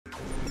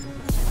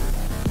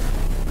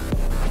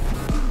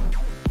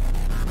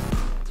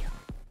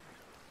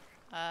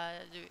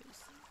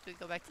we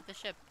go back to the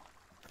ship?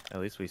 At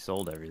least we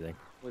sold everything.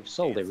 We've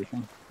sold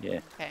everything. Yeah.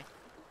 Okay.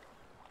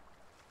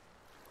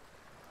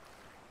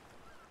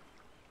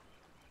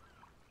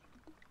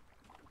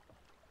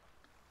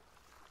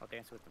 I'll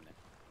dance with them then.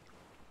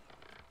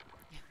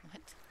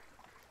 What?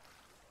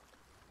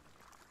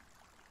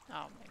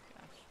 Oh my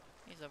gosh.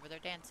 He's over there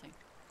dancing.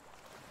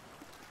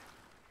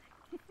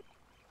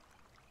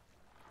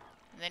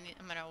 And then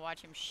I'm gonna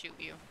watch him shoot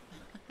you.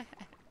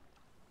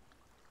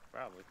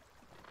 Probably.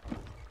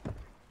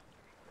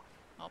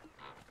 Oh.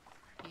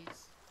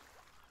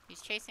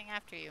 He's chasing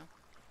after you.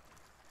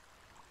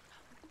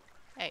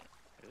 Hey.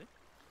 Really?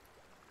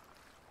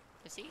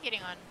 Is he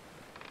getting on?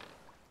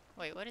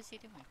 Wait, what is he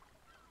doing?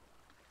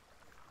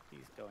 He's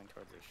going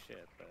towards the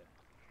ship, but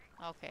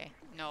Okay.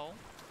 No.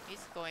 He's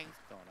going. he's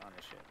going on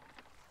the ship.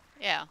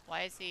 Yeah.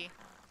 Why is he?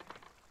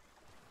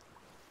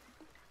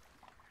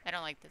 I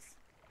don't like this.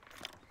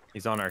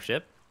 He's on our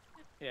ship?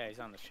 Yeah, he's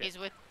on the ship. He's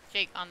with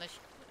Jake on the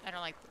I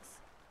don't like this.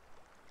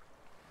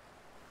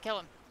 Kill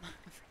him.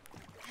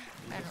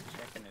 He's just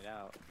checking it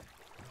out.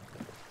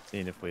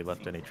 Seeing if we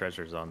left any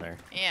treasures on there.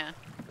 Yeah.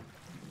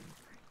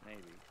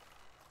 Maybe.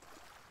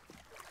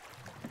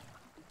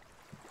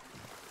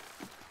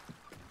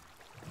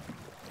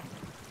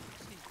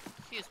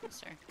 Excuse me,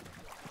 sir.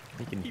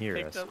 He can hear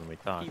us when we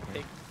talk. He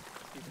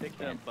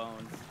picked up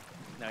bones.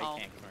 No, he Oh.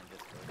 can't come in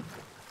Discord.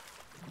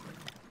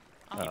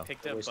 Oh. He Oh.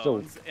 picked up We're still-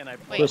 bones, and I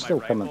pulled we're out still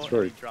my coming rifle,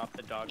 through. and he dropped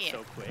the dog Yeah.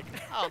 so quick.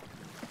 Oh.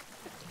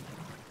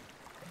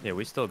 Yeah,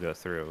 we still go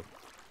through.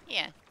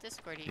 Yeah.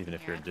 Discord. You Even can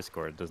if hear you're in it.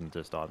 Discord, it doesn't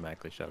just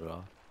automatically shut it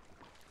off.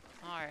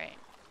 All right.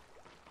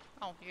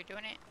 Oh, you're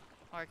doing it,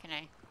 or can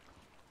I?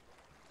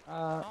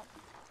 Uh,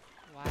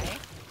 Why?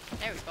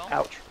 There we go.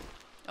 ouch.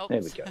 Oh,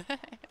 There we go.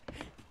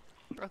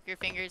 Broke your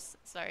fingers.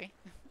 Sorry.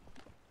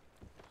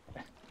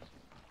 He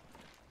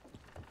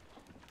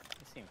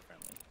seemed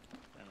friendly.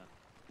 I don't know.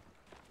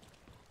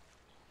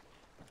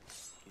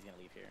 He's gonna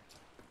leave here.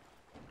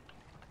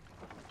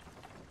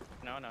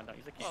 No, don't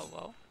use the Whoa, camera.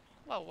 whoa,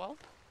 whoa, whoa.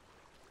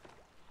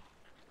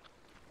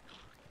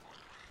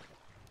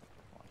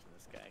 Watching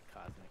this guy,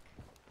 Cosmic.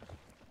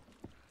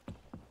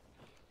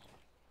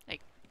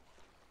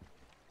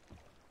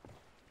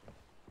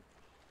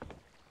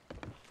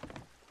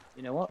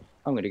 You know what?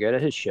 I'm going to go to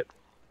his ship.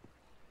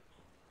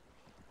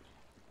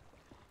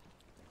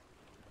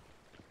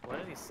 What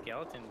are these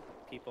skeleton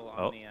people on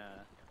Oh. the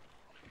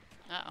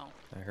Uh-oh.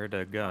 I heard a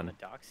on gun. the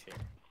docks here?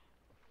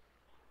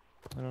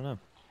 I don't know.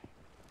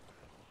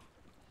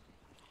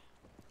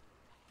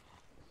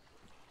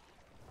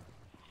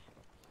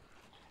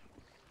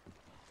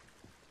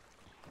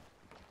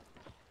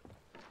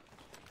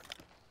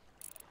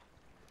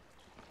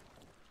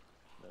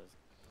 Those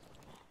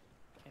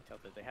can't tell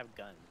that they have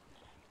guns.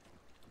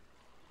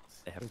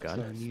 They have It's guns?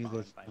 on you, Spawned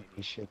this by fucking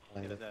me. ship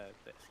Yeah, pilot.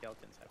 the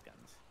skeletons have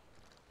guns.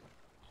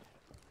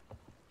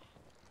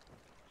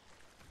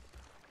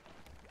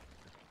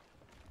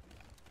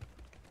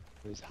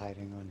 Who's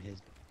hiding on his.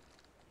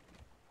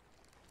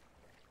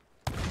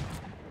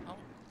 Oh,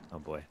 Oh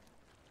boy.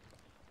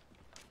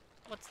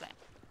 what's that?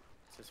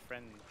 It's his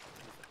friend.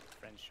 His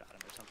friend shot him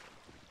or something.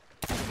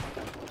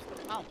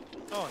 Oh,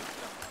 Oh,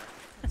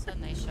 that's a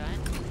nice shot.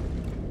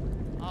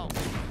 Oh.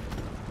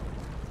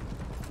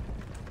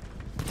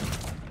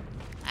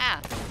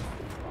 Ah, no.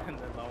 And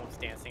the lone was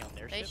dancing on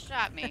their they ship.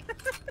 shot me.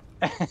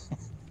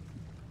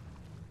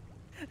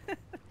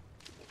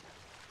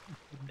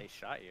 They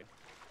shot you.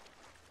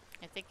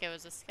 I think it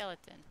was a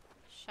skeleton.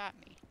 Shot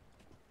me.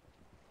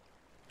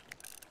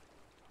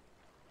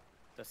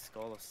 The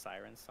Skull of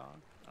Siren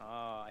song. Oh,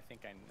 I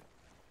think I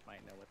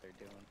might know what they're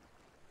doing.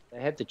 They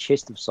have the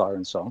chest of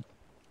Siren song,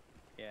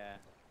 Yeah,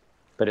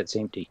 but it's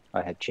empty.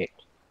 I have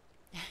checked.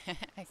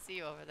 I see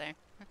you over there.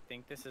 I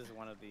think this is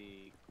one of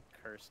the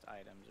cursed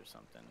items or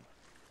something.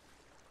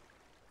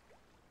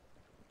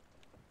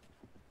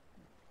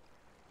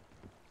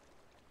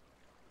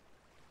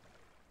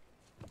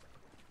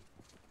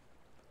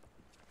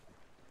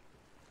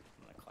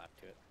 I'm gonna clap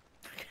to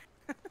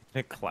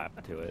it.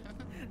 Clap to it.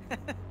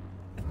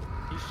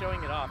 He's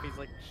showing it off. He's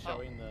like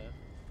showing the.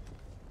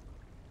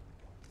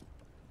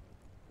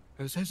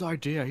 It was his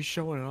idea. He's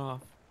showing it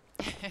off.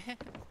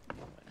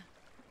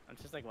 I'm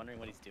just like wondering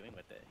what he's doing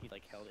with it. He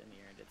like held it in the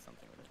air and did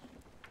something with it.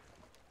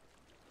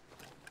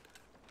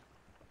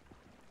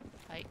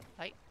 Fight,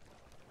 fight.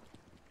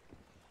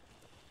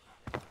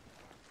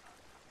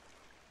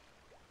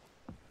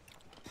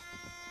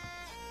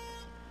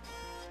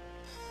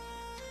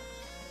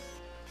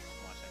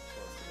 Watch him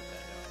closely with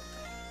that dog.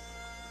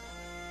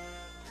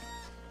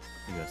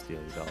 You gotta steal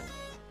your dog.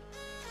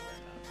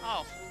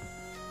 Oh.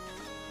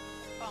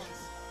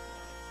 Bones.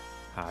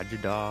 Hide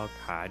your dog.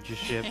 Hide your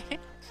ship. The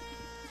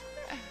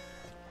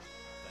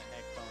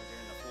heck, Bones,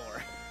 you're in the floor.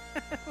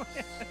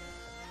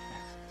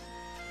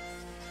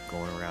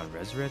 Going around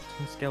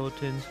resurrecting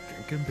skeletons,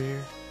 drinking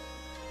beer,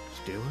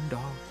 stealing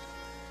dogs.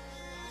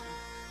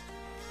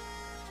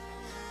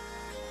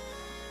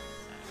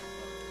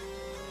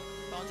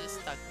 Bones is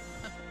stuck.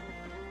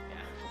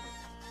 Yeah.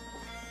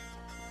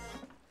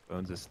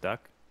 Bones is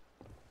stuck.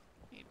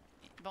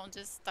 Bones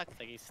is stuck. It's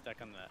like he's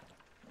stuck on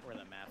the where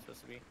the map's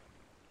supposed to be.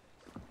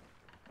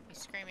 He's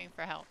screaming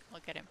for help.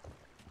 Look at him.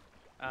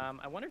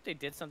 I wonder if they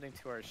did something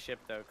to our ship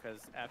though, because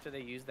after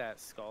they used that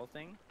skull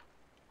thing,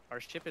 our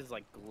ship is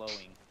like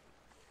glowing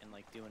and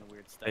like doing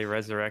weird stuff. They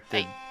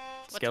resurrected Hey,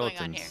 what's going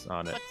on here? skeletons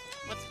on it.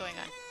 What's going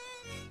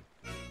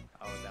on?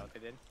 Oh, is that what they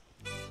did?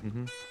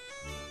 Mm-hmm.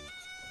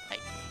 Hey.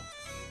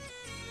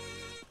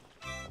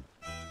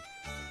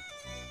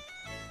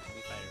 Maybe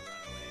if I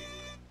run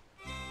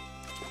away.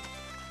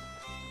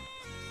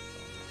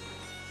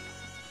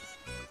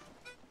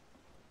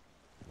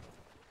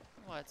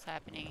 What's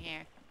happening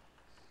here?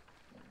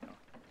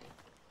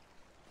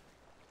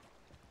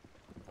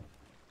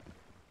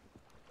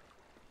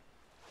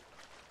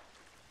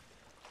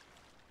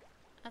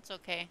 That's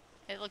okay.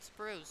 It looks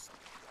bruised.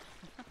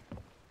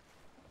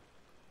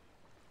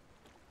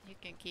 You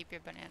can keep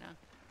your banana.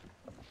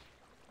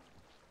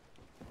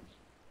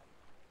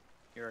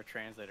 You're a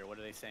translator. What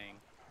are they saying?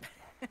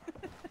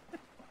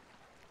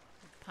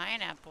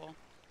 Pineapple.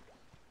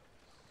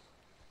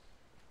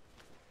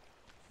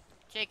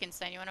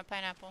 Jakenstein, you want a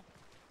pineapple?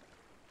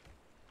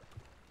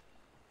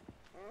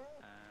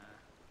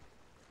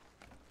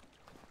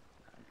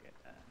 I'll get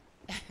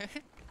that.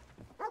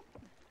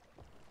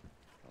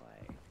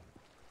 Why?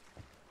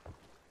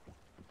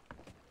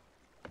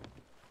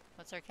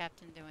 What's our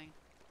captain doing?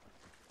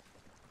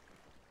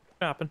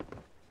 Shopping.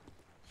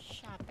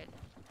 Shopping.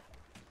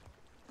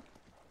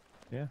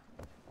 Yeah.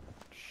 Oh.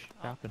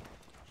 Shopping.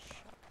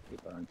 Shop. Hey,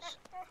 Bones.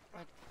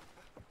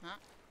 Huh?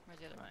 Where's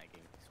the other one? I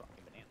gave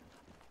swapping banana.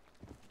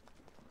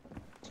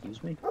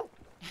 Excuse me?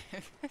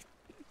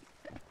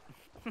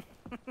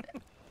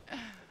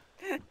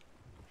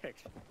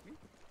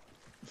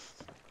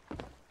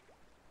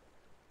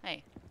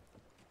 Hey.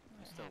 I'm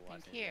What still happened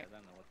watching here? you guys. I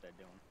don't know what they're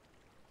doing.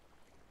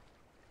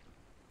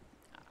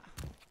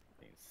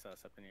 They can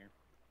sus up in here.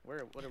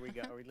 What are we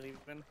got? Are we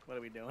leaving? What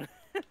are we doing?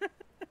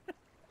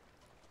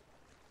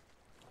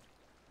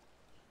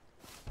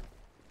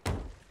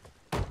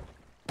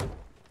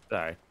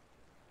 Sorry.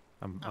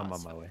 I'm Oh, on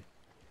it's my way.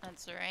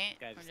 That's alright.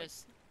 Guys, We're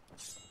just,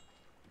 just...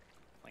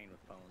 Playing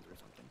with bones or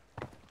something.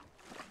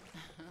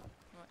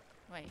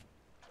 Wait.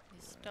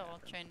 He's still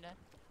trying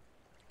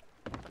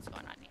to... What's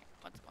going on here?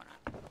 What's going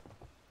on?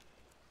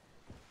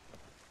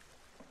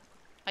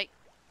 Hey.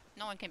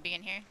 No one can be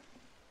in here.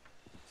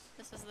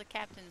 This is the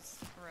captain's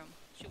room.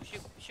 Shoot,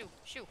 shoot, shoot,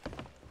 shoot.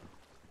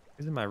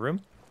 He's in my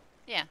room?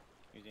 Yeah.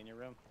 Who's in your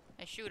room?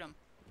 I shoot him.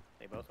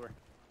 They both were.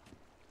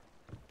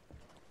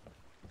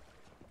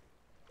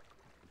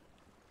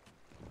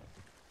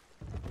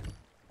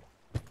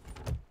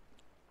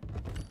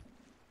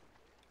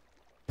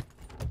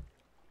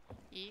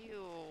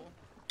 Ew.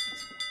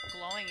 It's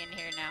glowing in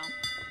here now.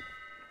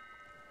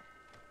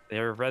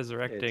 They're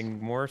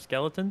resurrecting more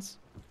skeletons?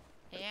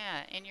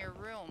 Yeah, in your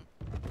room.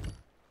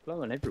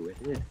 Blowing everywhere,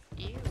 yeah.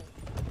 Ew.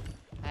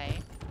 Hey.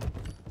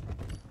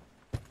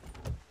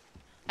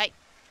 Hey.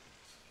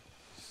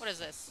 What is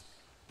this?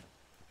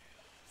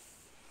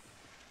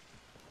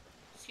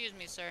 Excuse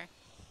me, sir.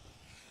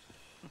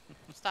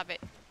 Stop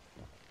it.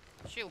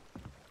 Shoo.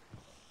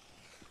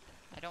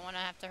 I don't want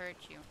to have to hurt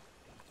you.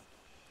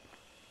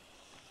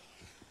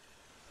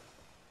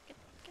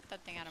 Get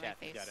that thing out of my Chat,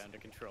 you face. got it under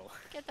control.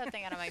 Get that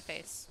thing out of my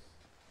face.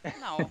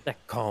 No. That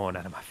cone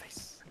out of my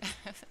face.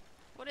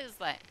 What is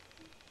that?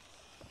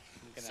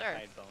 I'm gonna Sir.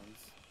 hide bones.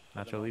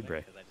 for the Nacho moment,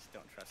 Libre. 'cause I just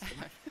don't trust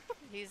him.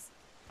 He's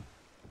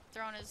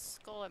throwing his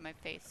skull at my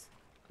face.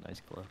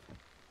 Nice glove.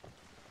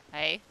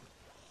 Hey.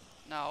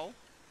 No.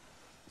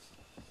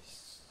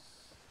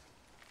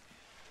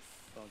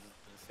 Bones is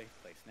in a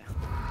safe place now.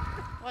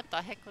 What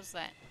the heck was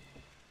that?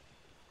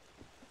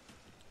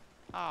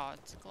 Oh,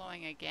 it's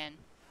glowing again.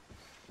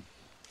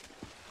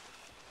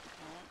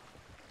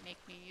 Don't make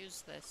me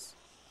use this.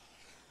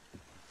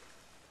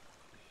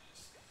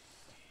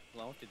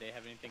 Well, did they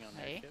have anything on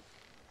Hey. their ship?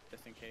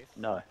 Just in case?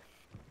 No.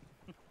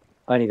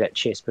 Only that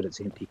chest, but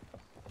it's empty.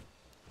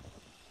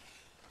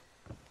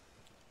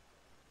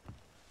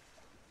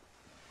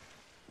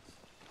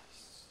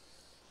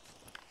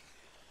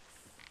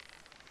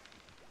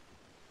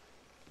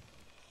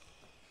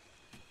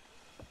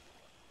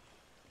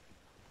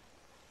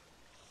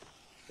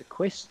 The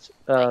quest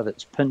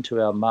that's pinned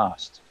to our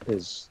mast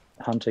is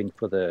hunting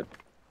for the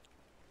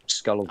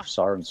skull Oh, of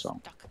Siren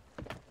Song. Stuck.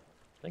 I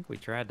think we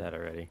tried that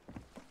already.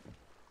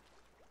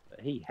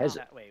 But he has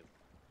it. Wait,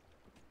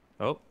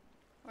 Oh,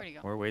 Where'd he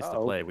go? more ways to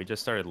Uh-oh. play. We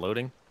just started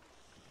loading.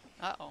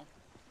 Uh-oh.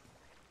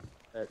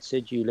 It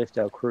said you left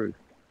our crew.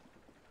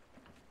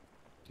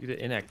 Due to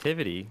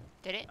inactivity,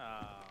 Did it?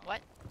 uh,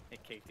 What?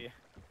 it kicked you.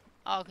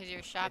 Oh, because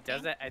you're shopping? It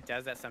does that. It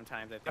does that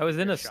sometimes. I think I was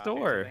if in you're a shopping or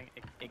store. something,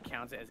 It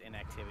counts it as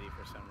inactivity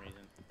for some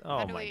reason. oh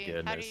How do my we,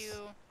 goodness. How do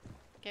you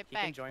get He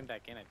back? can join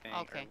back in, I think.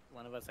 Okay. Or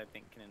one of us, I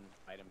think, can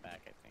invite him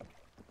back. I think.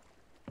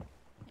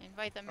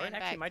 Invite the Or man it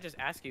actually back. might just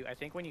ask you. I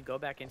think when you go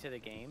back into the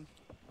game,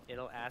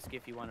 it'll ask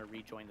if you want to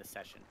rejoin the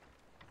session,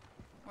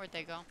 Where'd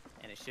they go?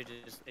 and it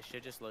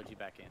should just load you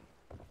back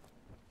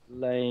in.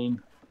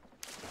 Lame.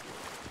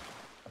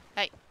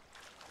 Hey.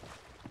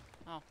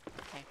 Oh,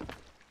 okay.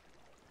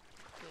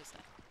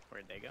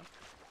 Where'd they go?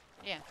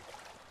 Yeah.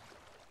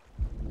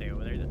 They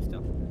over there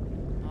still?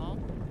 Oh.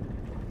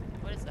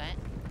 What is that?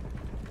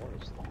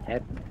 What is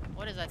happening?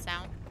 What is that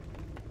sound?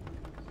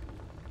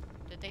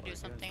 Did they Oh, do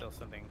he's doing something? Still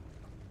something.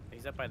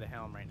 He's up by the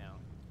helm right now.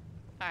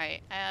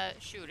 Alright,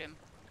 shoot him.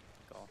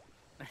 Cool.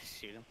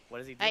 Shoot him.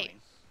 What is he Hey.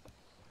 doing?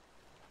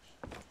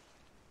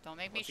 Don't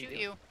make me What's he shoot do?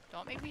 you.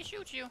 Don't make me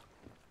shoot you.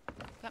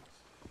 Come.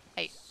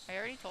 Hey, I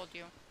already told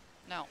you.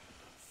 No.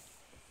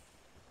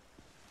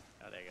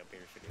 Oh, there you go.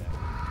 Peter should do that.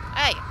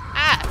 Hey!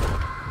 Ah!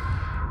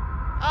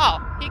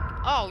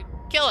 Oh,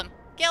 kill him!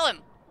 Kill him!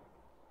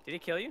 Did he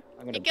kill you?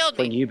 I'm He going killed to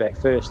bring me. you back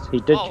first. He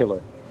did Oh. kill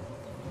her.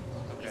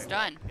 He's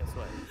done. Guess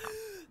what?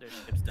 Their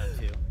ship's done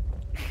too.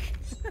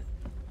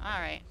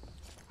 Alright.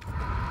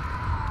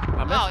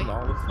 I'm missing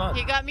all the fun.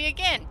 He got me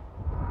again!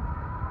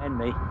 And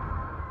me.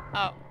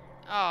 Oh.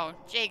 Oh,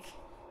 Jake.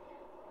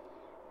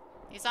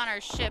 He's on our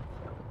ship.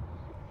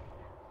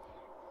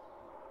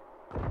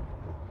 He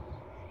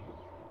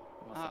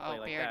wants to play Uh-oh,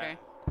 like Bearder.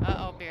 that.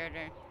 Uh-oh,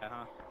 Bearder.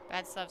 Uh-huh.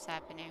 Bad stuff's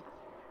happening.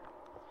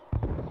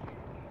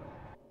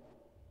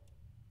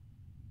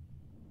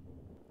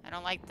 I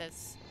don't like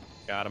this.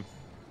 Got him.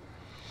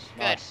 Good.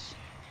 Nice.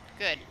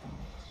 Good.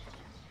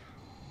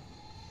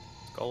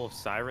 Skull of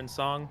Siren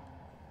song.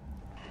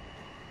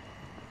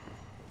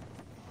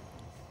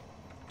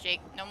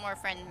 Jake, no more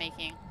friend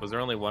making. Was there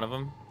only one of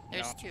them?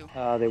 There's No.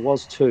 two. There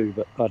was two,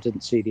 but I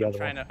didn't see the other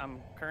one. I'm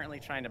currently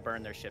trying to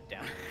burn their ship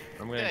down.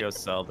 I'm gonna Good. go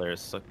sell their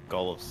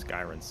Skull of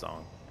Siren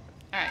song.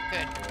 Alright,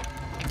 good.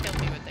 You killed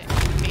me with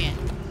it. Man.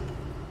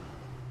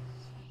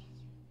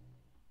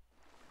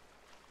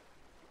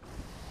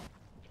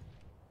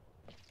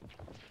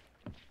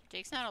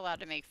 Jake's not allowed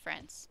to make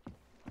friends.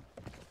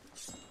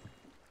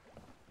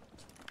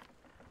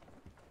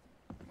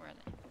 Where are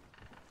they?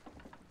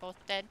 Both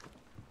dead?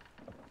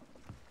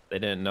 They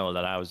didn't know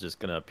that I was just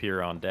gonna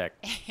appear on deck.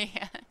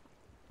 Yeah.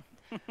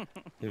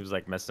 He was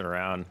like messing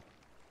around.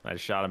 I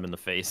shot him in the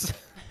face.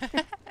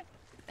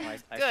 I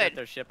Good. set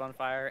their ship on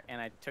fire,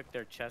 and I took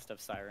their chest of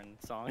Siren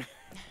song.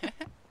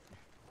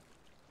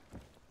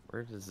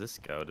 Where does this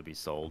go to be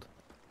sold?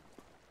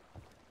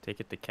 Take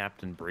it to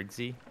Captain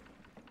Briggsy?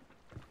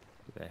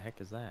 Who the heck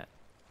is that?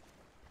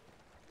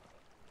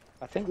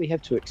 I think we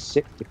have to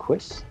accept the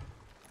quest,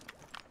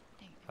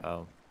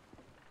 Oh,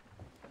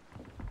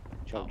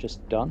 which I've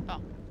just done.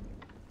 Oh.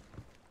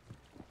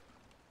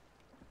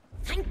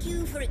 Thank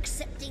you for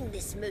accepting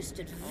this most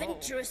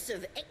adventurous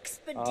of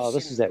expeditions. Oh,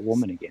 this is that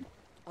woman again.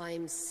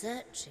 I'm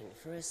searching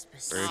for a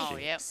specific Oh,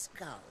 yep.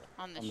 skull.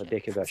 On the On the ship.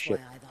 deck of our That's ship.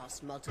 why I've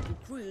asked multiple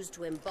crews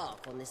to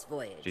embark on this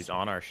voyage. she's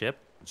on our ship?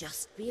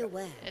 Just be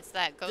aware It's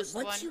that that ghost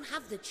one. once you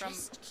have the from,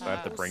 chest Do I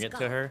have to key or bring it to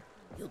skull, her?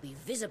 you'll be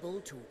visible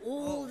to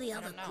all the I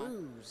other don't know.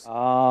 crews.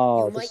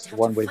 Oh, You this might is the have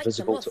one to we're fight them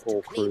visible off to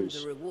all claim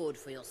crews. the reward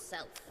for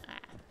yourself. Ah.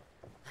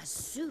 As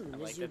soon I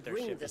like as you that their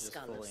bring ship the is just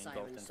skull of fully engulfed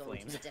Siren in Song to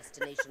flames. the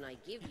destination I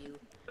give you,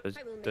 Does,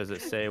 I will make does it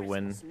your say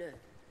when presence known.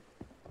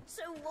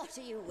 So what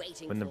are you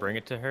waiting to for? bring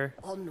it to her?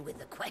 On with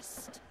the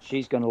quest,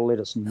 She's going to let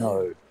us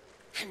know.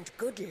 and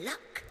good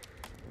luck.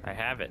 Ah. I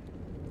have it.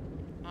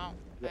 Oh.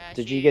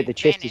 Did she you get the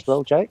chest as vanished.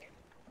 well, Jake?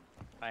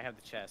 I have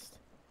the chest.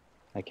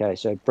 Okay,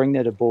 so bring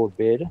that aboard,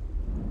 Beard.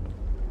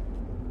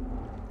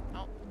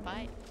 Oh, bye.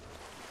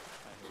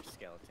 I heard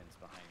skeletons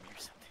behind me or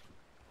something.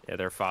 Yeah,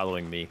 they're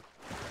following me.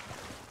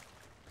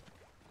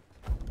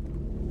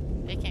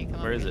 They can't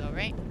come Where over is here it? though,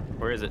 right?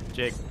 Where is it?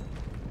 Jake,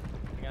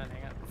 Hang on.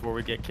 before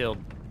we get killed,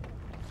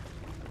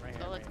 Right So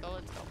here, let's right go,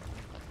 let's go.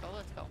 Let's go,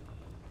 let's go.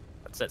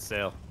 let's set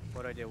sail. here.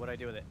 What do I do? What do I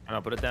do with it? Oh,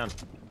 no, put it down.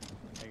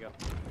 There you go.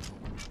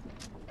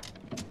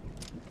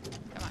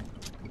 Come on.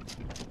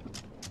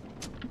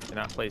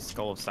 Cannot play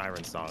Skull of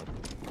Siren song.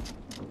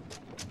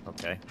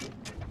 Okay.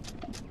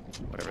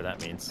 Whatever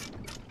that means.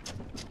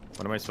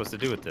 What am I supposed to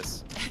do with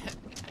this?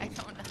 I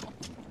don't know.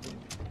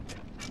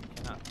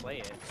 Cannot play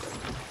it.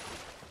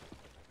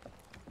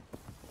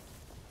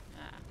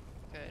 Ah,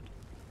 good.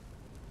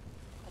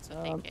 That's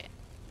what they get.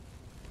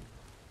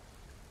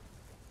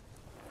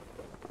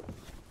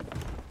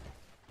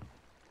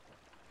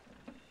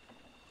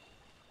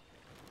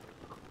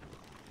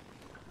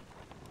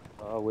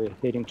 We're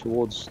heading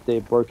towards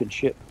their broken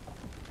ship.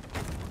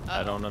 I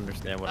Uh-oh. don't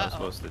understand what I'm Uh-oh.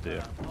 supposed to do.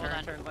 Hold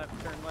on. Turn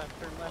left, turn left,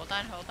 turn left. Hold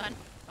on, hold on.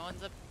 No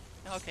one's up.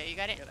 Okay, you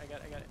got it. I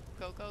got it.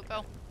 Go, go,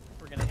 go.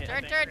 We're gonna hit. I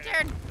Turn, think.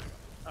 turn, turn.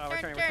 Oh,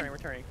 we're turn, turning, we're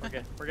turning. We're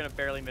good. We're gonna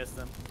barely miss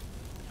them.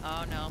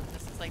 Oh no,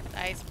 this is like the Look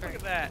iceberg.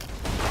 at that.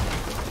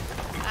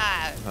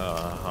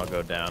 Ah, I'll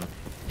go down.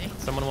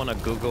 Someone want to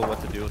Google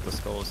what to do with the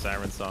Skull of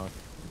Siren song?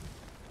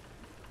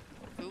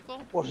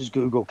 Google? What is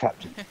Google,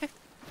 Captain?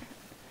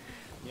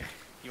 Yeah.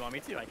 You want me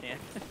to? I can.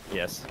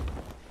 Yes.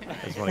 I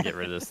just want to get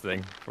rid of this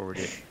thing before we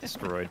get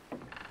destroyed.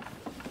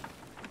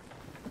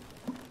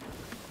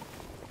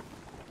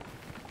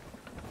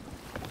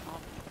 Oh,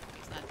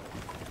 he's not.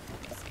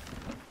 Let's see.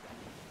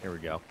 Here we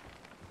go.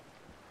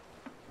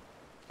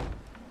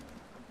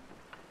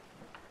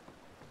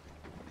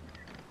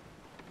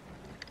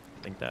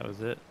 I think that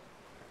was it.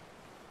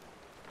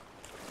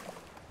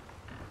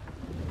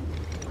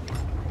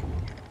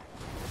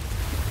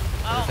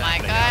 Oh my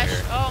happening out gosh.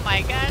 here? Oh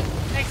my god,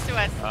 next to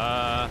us.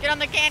 I Get on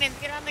the cannons,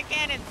 get on the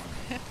cannons.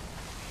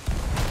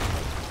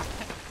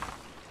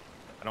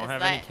 don't Is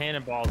have any that-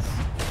 cannonballs.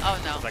 Oh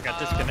no. 'Cause I got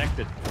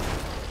disconnected.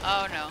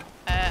 Oh no.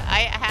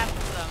 I have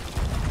some.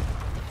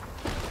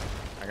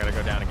 I gotta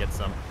go down and get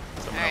some.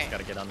 Someone else Alright.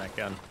 gotta get on that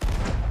gun.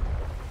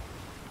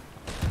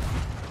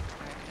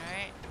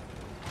 Alright.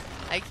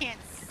 I can't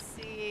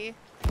see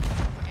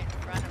in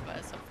front of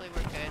us. Hopefully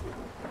we're good.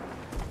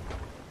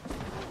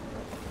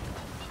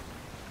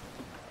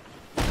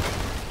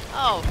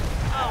 Oh.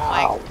 Oh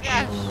my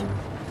gosh.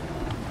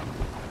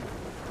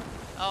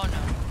 Oh no.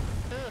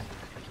 Ugh.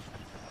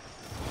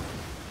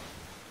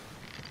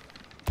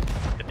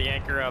 Get the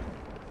anchor up.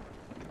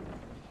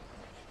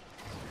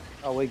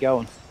 Oh, we're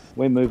going.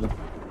 We're moving.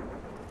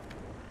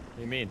 What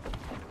do you mean?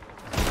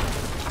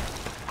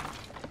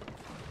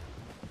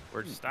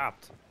 We're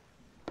stopped.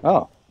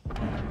 Oh,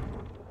 Yeah,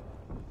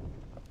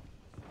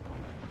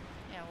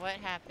 what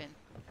happened?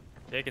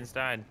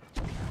 Jakenstein.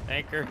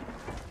 Anchor.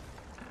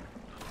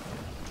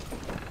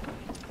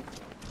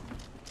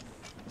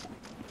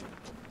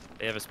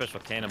 They have a special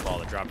cannonball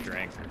that drops your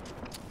anchor.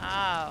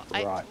 Oh,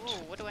 Right. Ooh,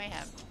 what do I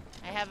have?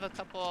 I have a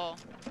couple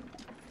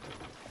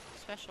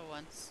special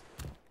ones.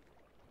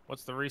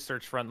 What's the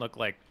research front look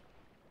like?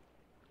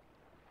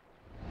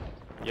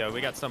 Yeah,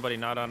 we got somebody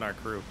not on our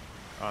crew,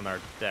 on our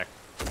deck.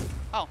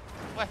 Oh,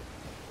 what?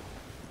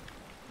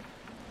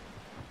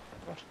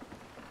 What?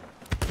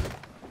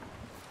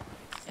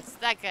 It's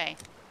that guy.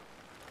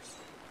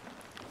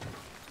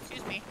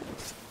 Excuse me.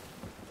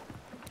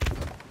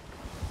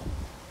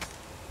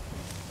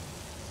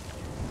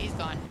 He's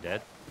gone. You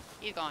dead?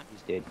 He's gone.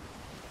 he's dead.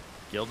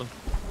 Killed him?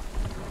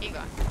 He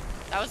gone.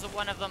 That was the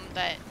one of them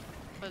that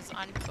was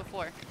on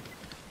before.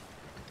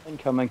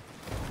 Incoming.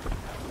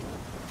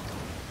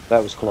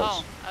 That was close.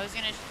 Oh, I was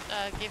gonna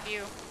give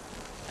you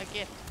a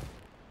gift.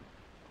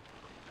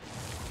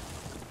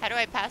 How do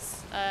I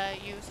pass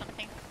you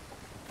something?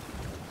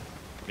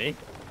 Me?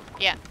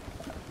 Yeah.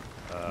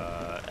 L?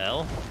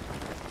 Uh-oh.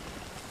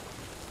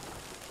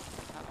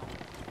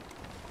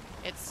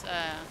 It's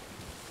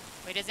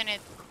wait, isn't it?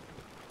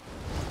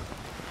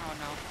 Oh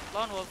no,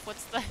 Lone Wolf.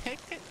 What's the heck?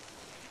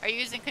 Are you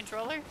using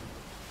controller?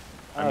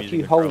 I'm If using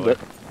you hold controller. it,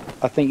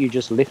 I think you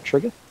just left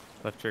trigger.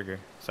 Left trigger.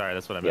 Sorry,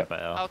 that's what I Yep. meant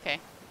by L. Okay.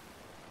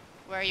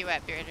 Where are you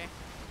at, Bearder?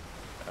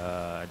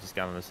 I just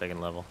got on the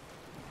second level.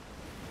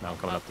 Now I'm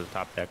coming Oh. up to the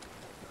top deck.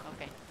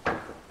 Okay.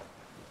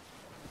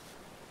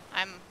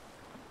 I'm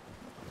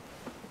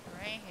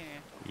right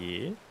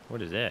here. Yeah?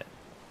 What is it?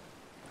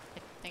 I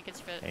think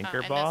it's for Anchor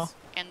and ball? This,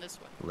 and this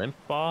one. Limp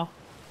ball?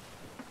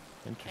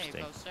 There you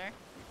Interesting. go, sir.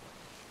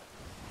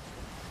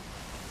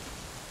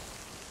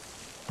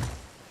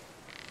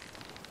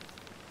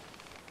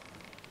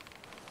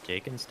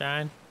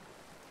 Jakenstein?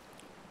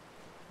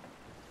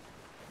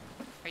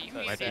 Are you So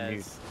it Might be using?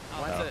 mute. says,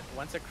 Oh.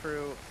 once a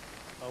crew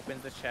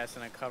opens the chest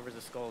and uncovers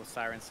the skull of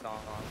Siren song,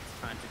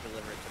 it's time to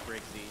deliver it to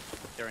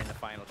Briggsy during the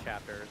final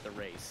chapter, the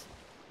race.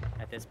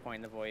 At this point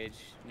in the voyage,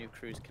 new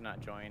crews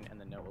cannot join, and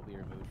the note will be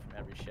removed from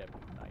every ship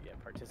not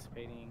yet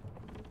participating.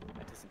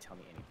 That doesn't tell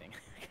me anything.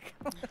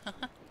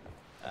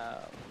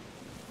 um,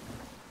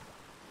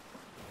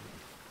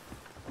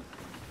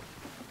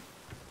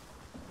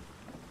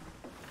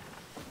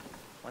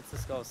 Once the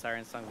skull of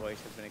Siren Song voyage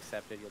has been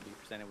accepted, you'll be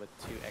presented with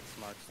 2 X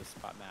marks the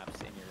spot maps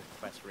in your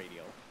quest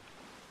radio.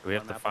 Do we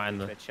have One to map will find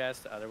lead the... to a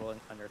chest, the other will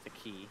unearth a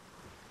key.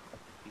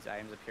 These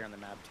items appear on the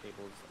map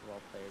tables of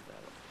all players that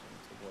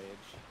have to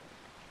voyage.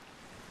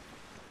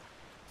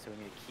 So we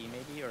need a key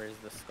maybe, or is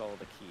the skull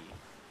the key?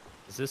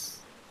 Is this...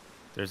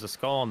 There's a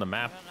skull on the I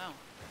map. don't know.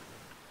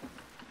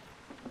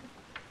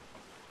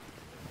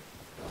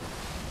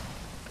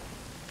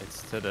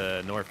 It's to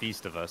the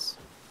northeast of us.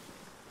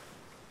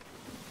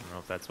 I don't know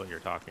if that's what you're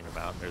talking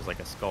about. There's like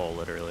a skull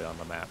literally on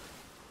the map.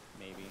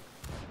 Maybe.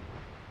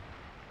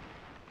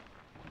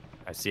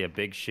 I see a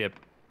big ship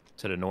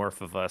to the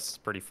north of us,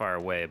 pretty far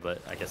away,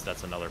 but I guess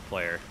that's another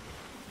player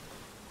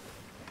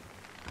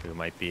who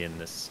might be in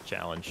this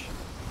challenge.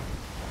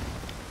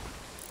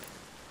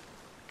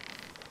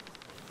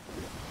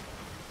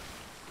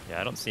 Yeah,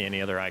 I don't see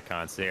any other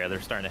icons there.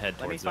 They're starting to head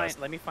towards us.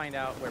 Let me find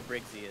out where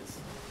Briggsy is.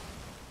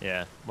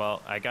 Yeah,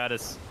 well, I got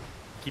us.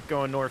 Keep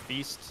going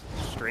northeast,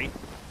 straight.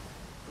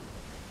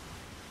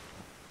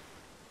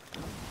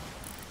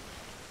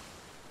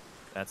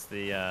 That's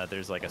the,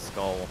 there's like a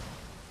skull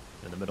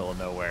in the middle of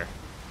nowhere.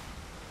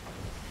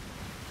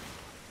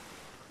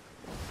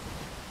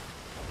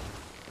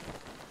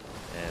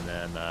 And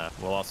then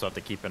we'll also have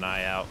to keep an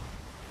eye out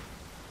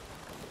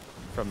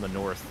from the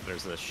north.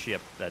 There's a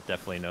ship that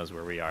definitely knows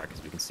where we are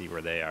because we can see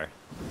where they are.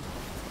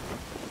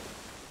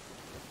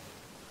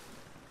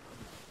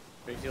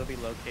 Briggsy will be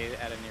located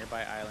at a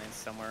nearby island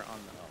somewhere on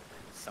the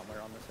server.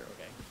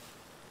 Okay.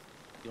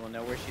 You will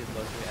know where she is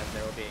located as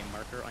there will be a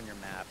marker on your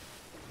map.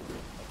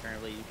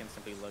 Alternatively, you can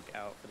simply look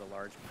out for the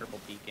large purple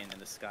beacon in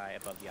the sky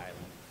above the island.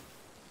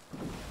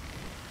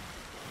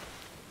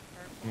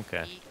 Purple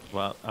Okay. beacon.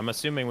 Well, I'm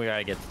assuming we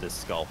gotta get to this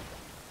skull.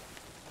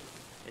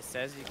 It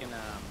says you can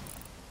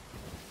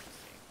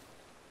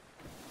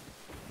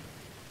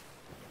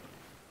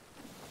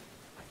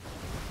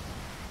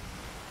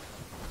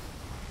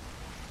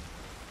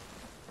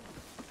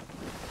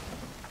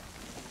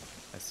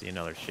see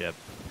another ship.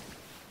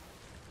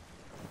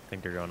 I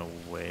think they're going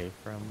away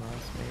from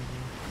us, maybe.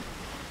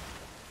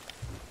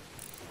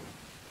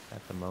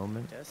 At the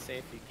moment. It does say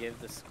if you give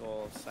the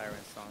skull of Siren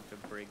Song to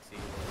Briggsy, we'll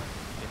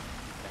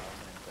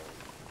 50,000 in gold.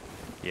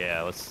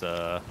 Yeah, let's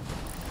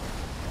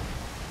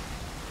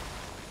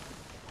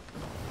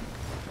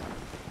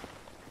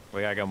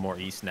we gotta go more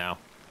east now.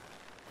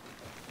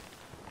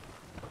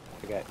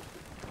 Okay.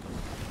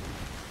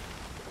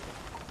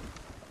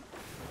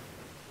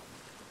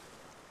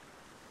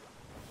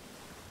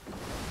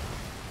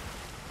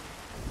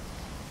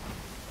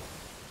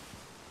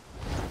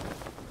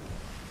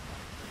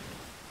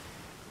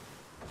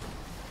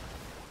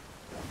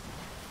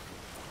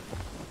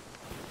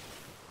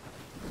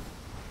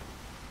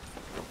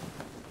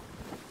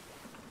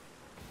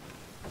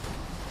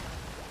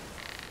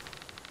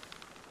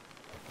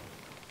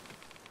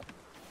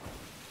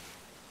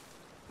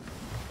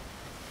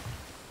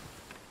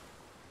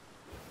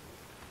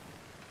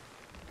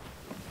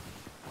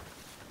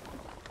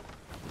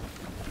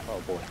 Oh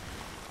boy.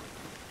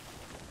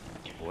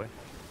 Boy.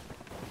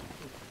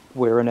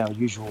 We're in our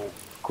usual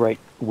great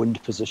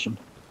wind position.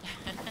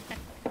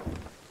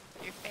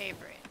 Your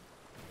favorite.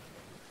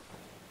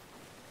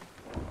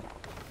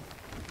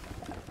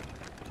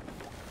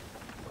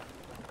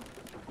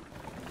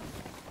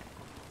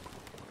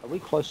 Are we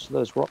close to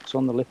those rocks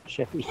on the left,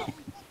 Shappy?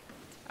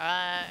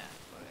 We're...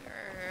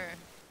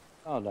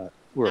 Oh no,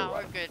 we're no, all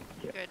right. we're good.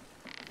 Yeah. Good.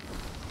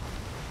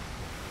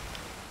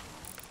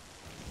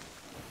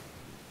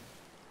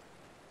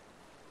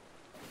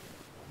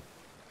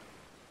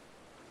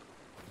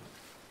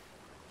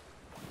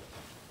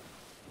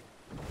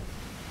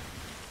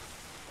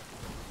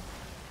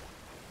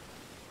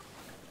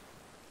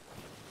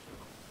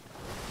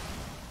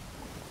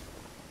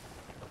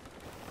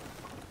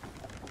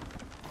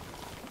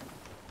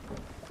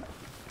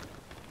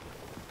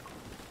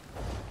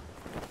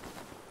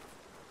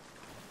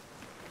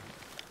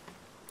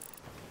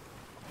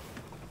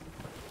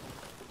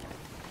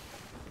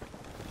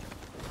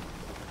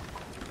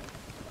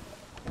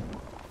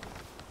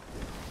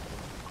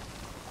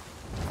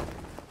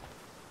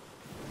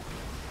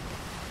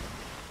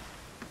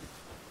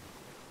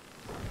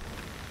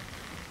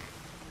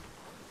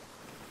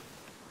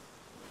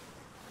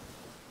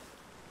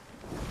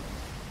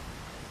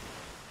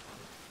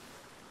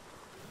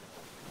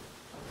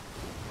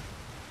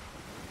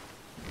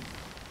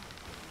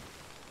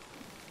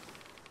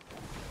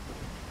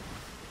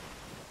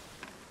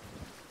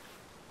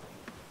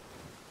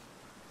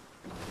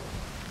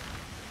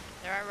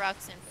 There are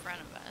rocks in front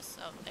of us.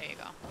 Oh, there you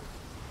go.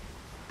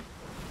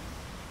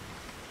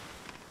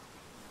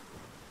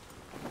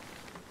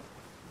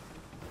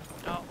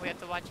 Oh, we have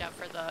to watch out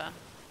for the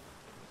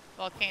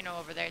volcano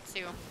over there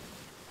too.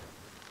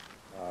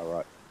 All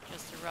right.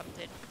 Just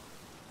erupted.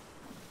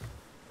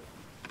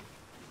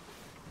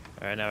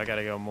 All right, now I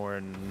gotta go more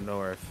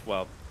north.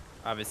 Well,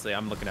 obviously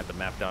I'm looking at the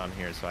map down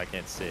here, so I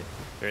can't see.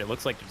 There, it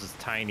looks like there's this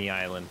tiny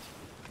island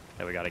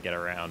that we gotta get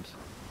around.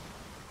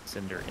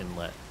 Cinder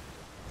Inlet.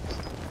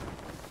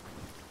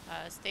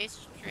 Stay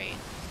straight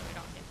so we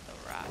don't hit the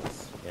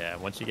rocks. Yeah,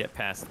 once you get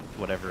past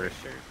whatever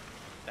Sure.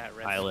 That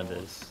red island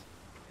skull. is.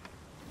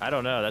 I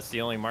don't know. That's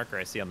the only marker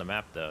I see on the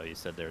map, though. You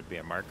said there would be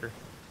a marker.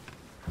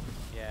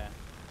 Yeah.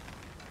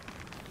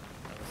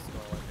 That was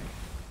skull, I think.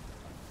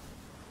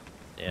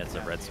 Yeah, it's a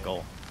Yeah, red yeah.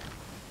 skull.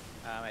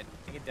 I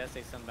think it does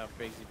say something about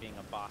Briggsy being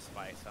a boss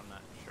fight, so I'm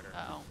not sure.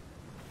 Uh-oh.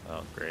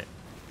 Oh, great.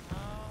 Oh.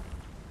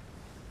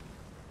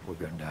 We're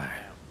gonna die.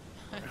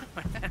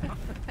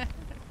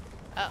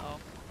 Uh-oh.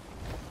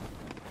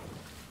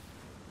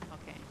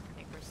 Okay, I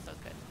think we're still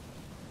good.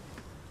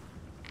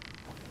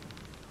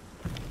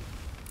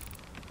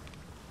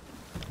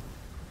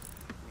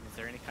 Is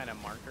there any kind of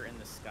marker in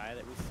the sky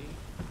that we see? It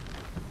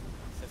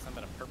says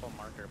something about a purple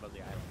marker above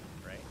the island,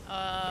 right?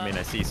 I mean,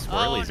 I see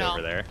swirlies no.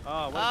 over there.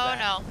 Oh, what is Oh that?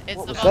 no, it's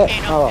What the was that?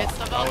 volcano. Oh. It's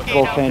the Oh,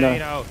 volcano.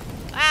 Volcano.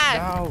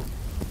 Ah! No.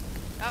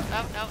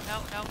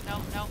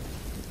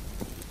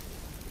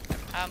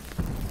 No.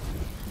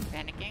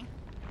 Panicking.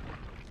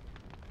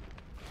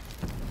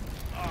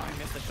 Oh, I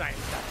missed the shiny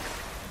stuff.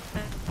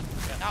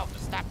 No,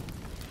 stop.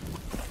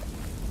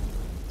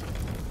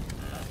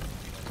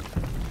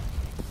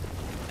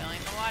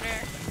 Filling the water.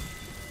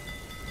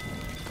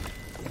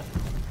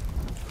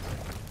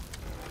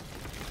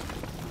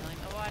 Filling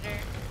the water.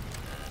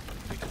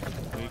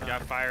 We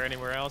got fire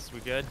anywhere else? We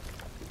good?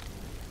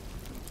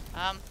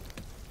 Why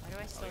do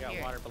I Oh, still we got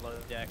hear? water below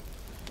the deck.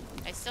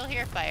 I still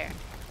hear fire.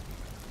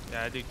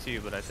 Yeah, I do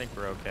too, but I think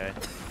we're okay.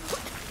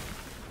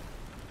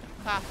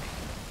 Coughing.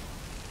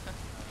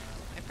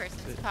 My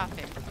person's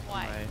coughing.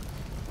 Why?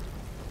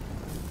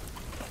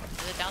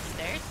 Is it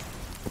downstairs?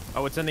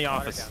 Oh, it's in the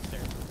Water office.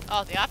 downstairs.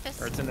 Oh, the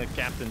office? Or it's in the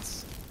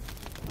captain's.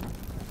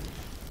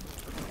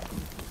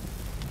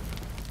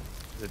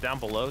 Is it down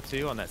below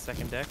too on that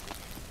second deck?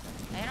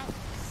 I don't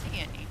see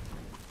any.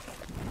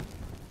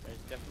 There's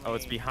definitely Oh,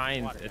 it's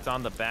behind. water It's down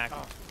on the back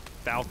Oh.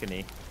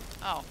 balcony.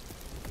 Oh.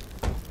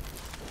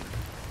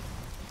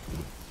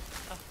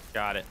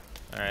 Got it.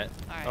 All right.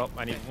 All right. Oh,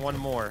 I need one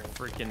more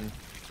freaking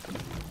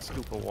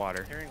scoop of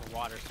water. Hearing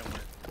water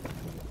somewhere.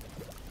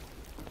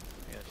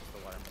 Yeah, it's just the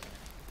water.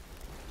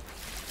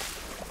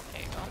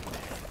 There you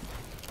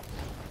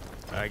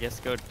go. I guess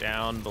go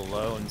down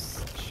below and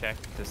check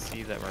to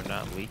see that we're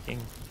not leaking.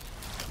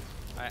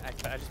 I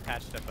just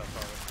patched up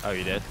forward. Oh,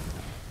 you did?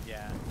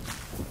 Yeah,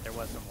 there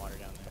was some water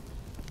down there.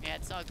 Yeah,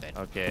 it's all good.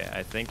 Okay,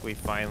 I think we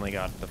finally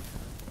got the... I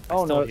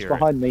Oh still no, it's hear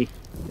behind me.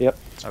 Yep,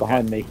 it's Okay.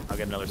 behind me. I'll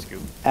get another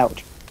scoop.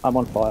 Ouch. I'm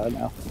on fire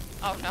now.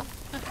 Oh no.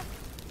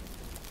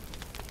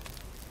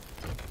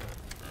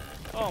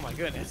 Oh my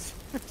goodness.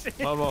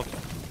 Lone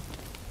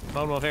wolf.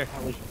 Lone wolf here.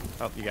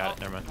 Oh, you got Oh, it.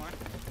 Never mind. more.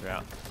 You're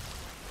out.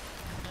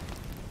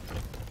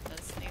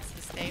 This needs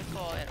to stay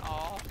full at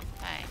all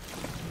times.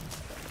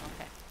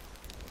 Okay.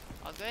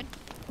 All good?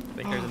 I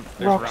think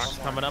there's Rocks. rocks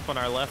coming up on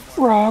our left.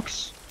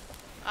 Rocks!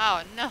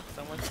 Oh no.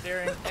 Someone's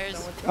steering. There's-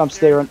 Someone's I'm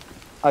steering.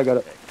 I got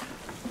it.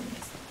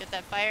 Let's get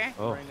that fire.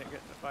 Oh, Trying to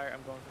get the fire.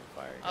 I'm going for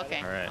the fire. Got it?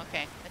 Okay. All right.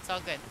 Okay. It's all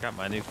good. got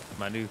my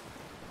new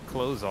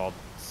clothes all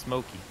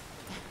smoky.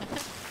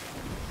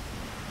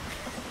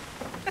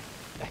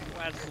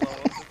 That's low.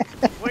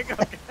 Wake up.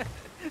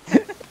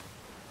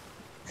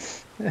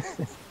 All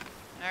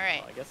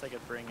right. Oh, I guess I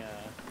could bring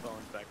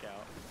Bones back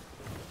out.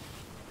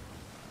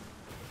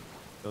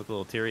 Look a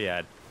little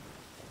teary-eyed.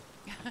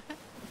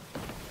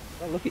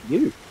 Oh, look at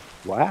you.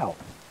 Wow.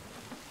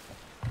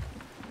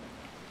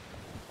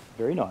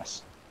 Very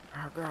nice.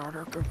 I got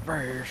a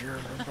confession.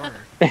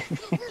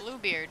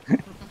 Bluebeard.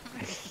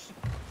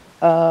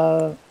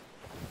 Uh,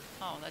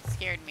 Oh, that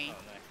scared me.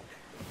 Oh, nice.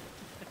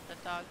 The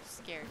dog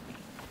scared me.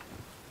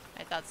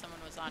 I thought someone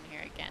was on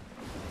here again.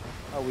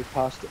 oh, we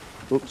passed it.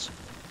 Oops.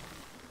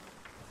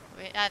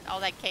 We had all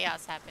that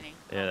chaos happening.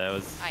 Yeah, that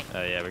was... Hi.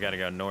 Oh, yeah, we gotta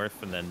go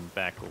north and then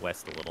back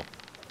west a little.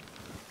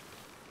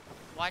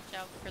 Watch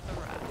out for the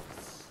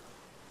rocks.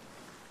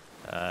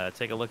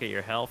 Take a look at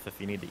your health if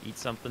you need to eat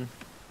something.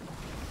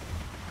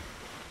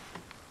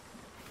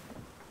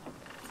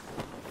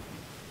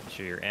 Make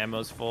sure your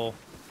ammo's full.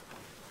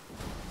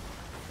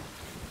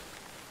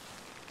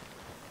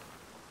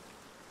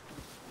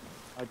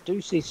 I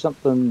do see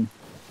something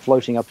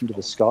floating up into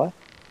the sky.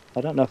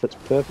 I don't know if it's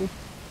purple.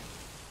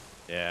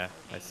 Yeah,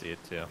 I see it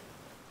too.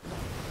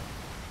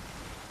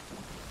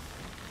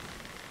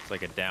 It's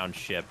like a down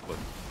ship with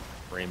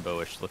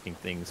rainbowish looking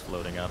things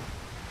floating up.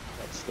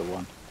 That's the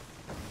one.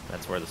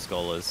 That's where the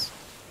skull is.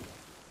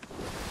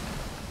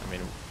 I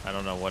mean, I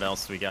don't know what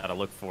else we gotta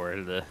look for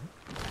to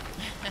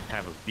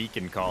have a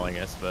beacon calling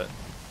us, but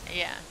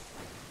Yeah.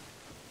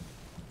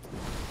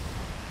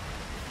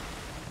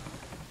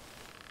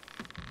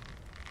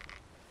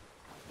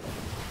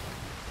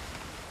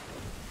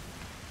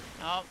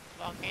 Oh,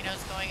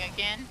 volcano's going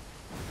again.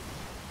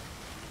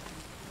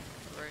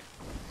 We're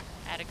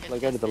at a good Will I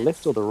go to the distance.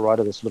 left or the right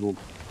of this little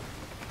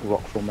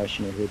rock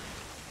formation ahead?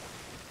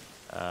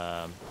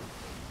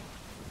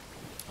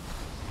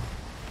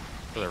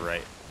 to the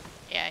right.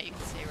 Yeah, you can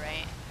see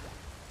right.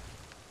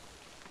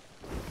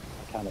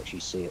 I can't actually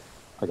see it.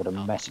 I got a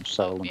Oh, massive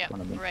sail in yeah,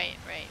 front of me. right.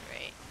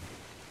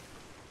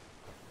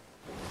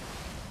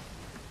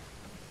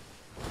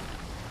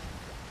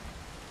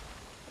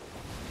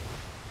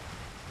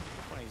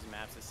 One of these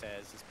maps that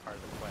says it's part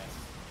of the quest.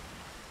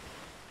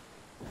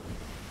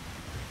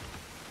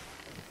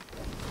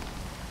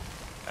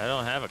 I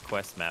don't have a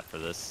quest map for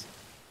this.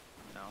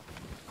 No.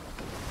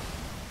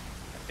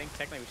 I think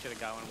technically we should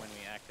have got one when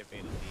we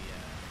activated the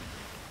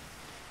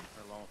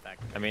or lone wolf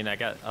activated. I mean, I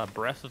got a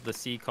breath of the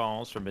sea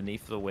calls from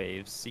beneath the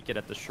waves. Seek it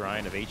at the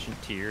shrine of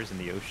ancient tears in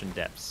the ocean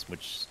depths,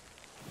 which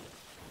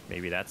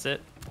maybe that's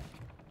it.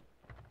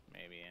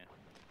 Maybe, yeah.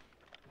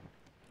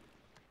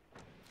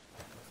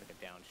 Looks like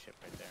a down ship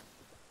right there.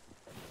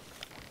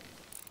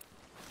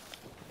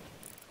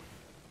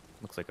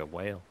 Looks like a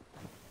whale.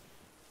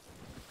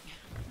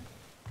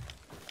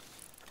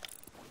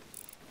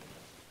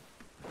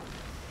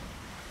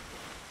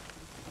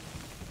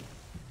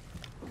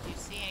 Do you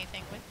see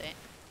anything with it?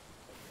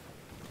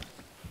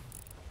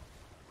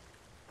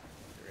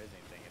 If there is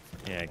anything,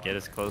 it's Yeah, get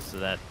as close to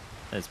that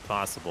as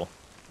possible.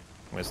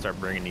 I'm gonna start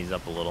bringing these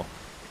up a little.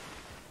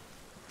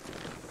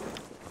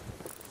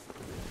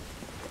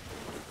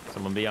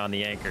 Someone be on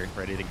the anchor,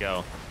 ready to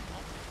go.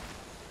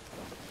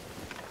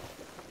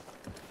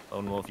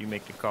 Lone Wolf, you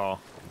make the call.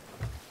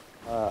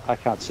 I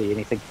can't see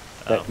anything.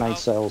 That Oh. main Oh,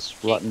 sail's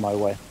right in my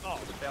way. Oh, it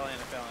fell in, it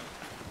fell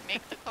in.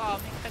 Make the call,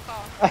 make the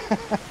call.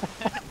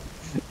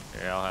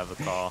 Here, I'll have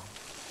the call.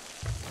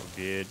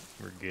 We're good.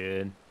 We're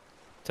good.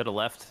 To the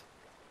left.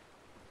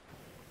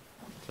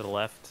 To the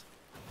left.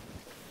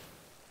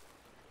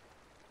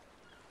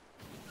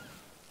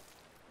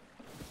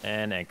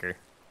 And anchor.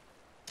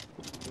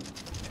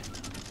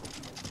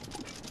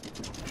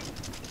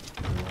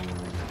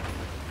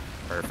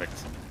 Perfect.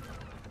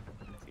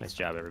 Nice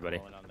job, everybody.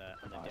 Going on the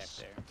deck Nice.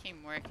 there.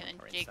 Teamwork, and then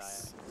Or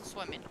Jake's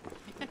swimming.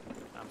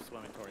 I'm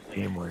swimming towards it.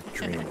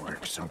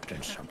 Dreamwork, something.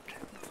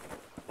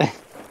 As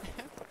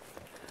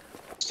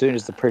soon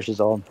as the pressure's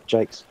on,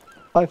 Jake's.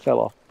 I fell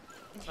off.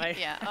 I-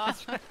 Yeah. Oh.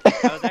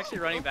 I was actually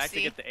running back to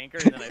Oopsie. get the anchor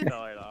and then I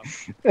fell right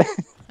off.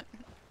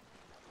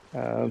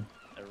 Um,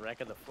 I wreck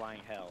of the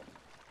flying hell.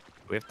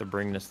 We have to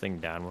bring this thing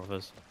down with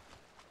us.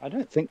 I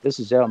don't think this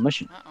is our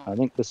mission. Uh-oh. I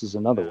think this is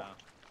another No. one.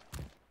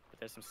 But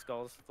there's some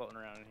skulls floating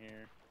around in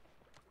here.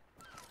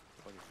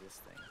 What is this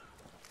thing?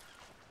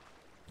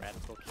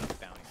 Radical King's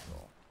Bounty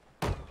Skull.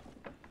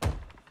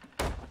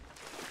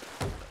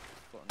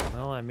 Floating around.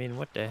 Well, I mean,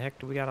 what the heck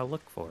do we gotta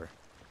look for?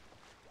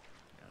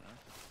 I don't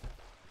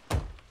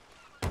know.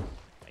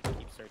 I can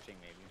keep searching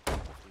maybe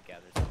if we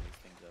gather some of these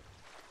things up.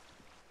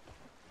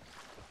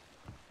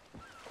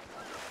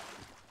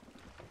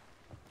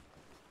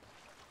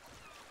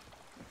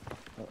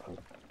 Uh-oh.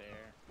 Up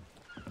there.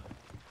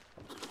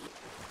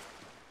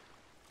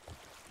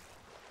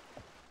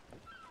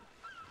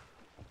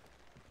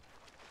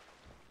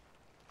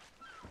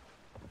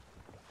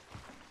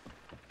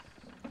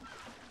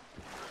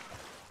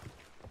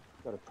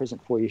 Got a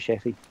present for you,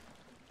 Shaffy.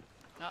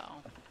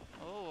 Uh-oh.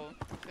 Oh,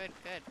 good,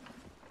 good.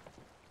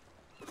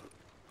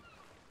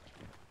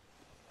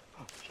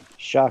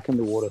 Shark in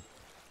the water.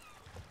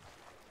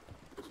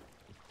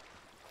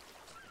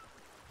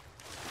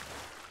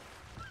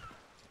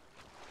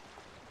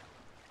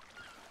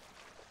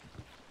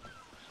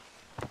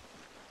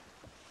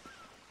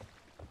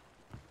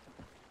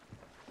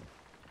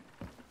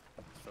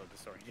 So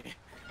disoriented.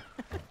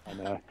 I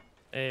know.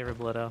 Hey,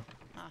 Robledo.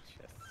 Oh,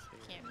 Chests here.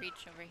 can't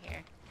reach over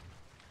here.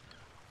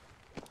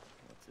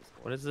 What's this?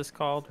 What is this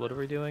called? What are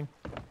we doing?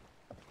 If I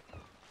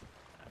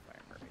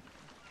remember right.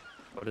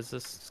 What is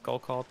this skull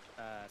called?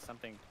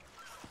 Something.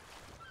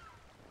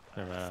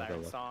 Never mind, I'll go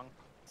Siren look. song.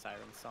 Siren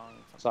song.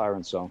 Something.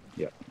 Siren song.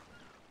 Yep.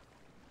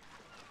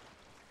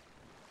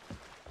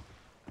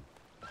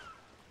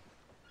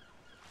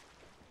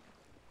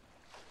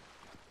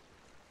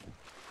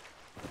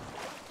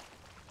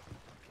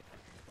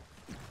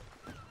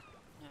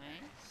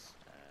 Nice.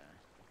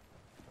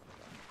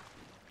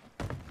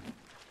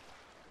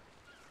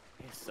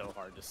 It's so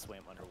hard to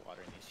swim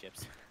underwater in these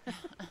ships.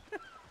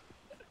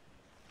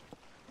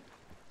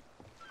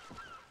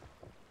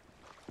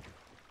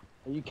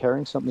 Are you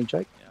carrying something,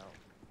 Jake? No.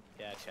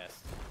 Yeah,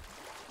 chest.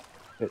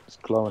 It's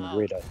glowing Oh.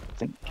 red, I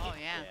think. Oh,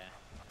 yeah.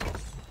 I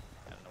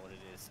don't know what it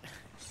is.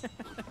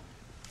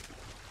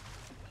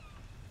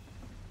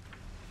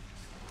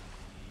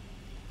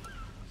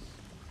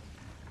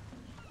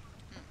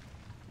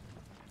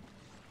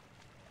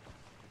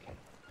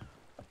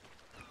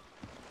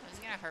 I was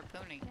gonna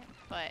harpoon again,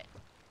 but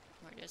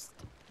we're just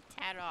a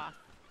tad off.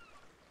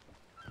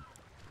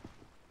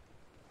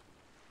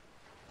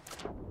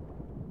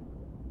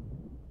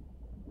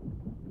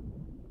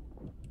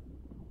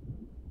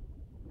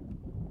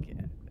 Get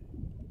out of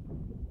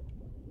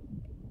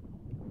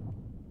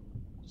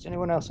Does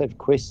anyone else have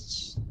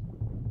quests?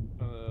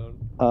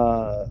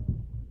 Are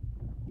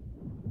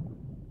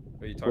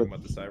you talking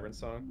about the Siren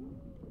song?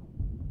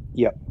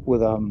 Yep,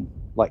 with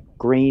like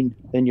green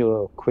in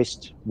your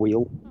quest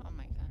wheel. Oh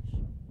my gosh.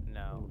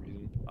 No.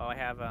 Oh, I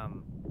have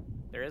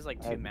there is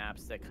like two I-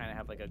 maps that kind of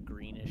have like a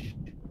greenish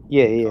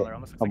Yeah, yeah. color,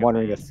 almost looks I'm like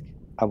wondering a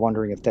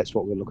if mask. that's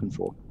what we're looking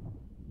for.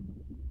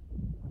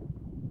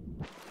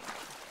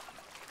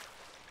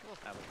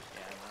 I was,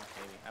 yeah, I don't know,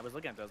 maybe. I was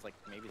looking at those like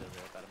maybe those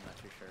are, but I'm not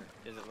too sure.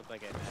 Does it look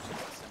like it matches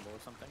a symbol or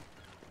something?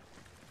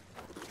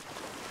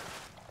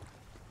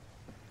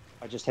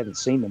 I just haven't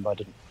seen them. I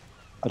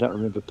don't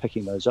remember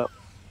picking those up.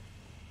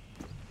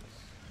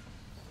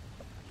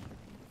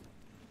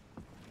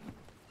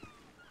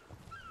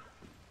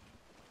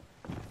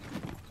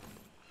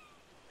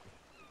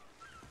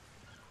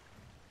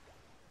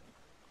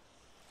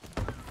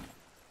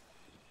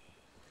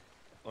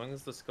 As long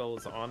as the skull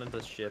is on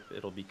the ship,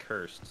 it'll be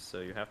cursed. So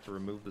you have to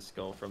remove the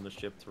skull from the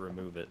ship to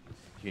remove it.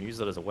 You can use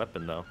it as a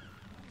weapon, though.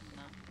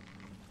 No.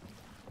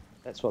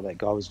 That's what that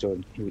guy was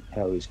doing.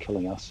 How he was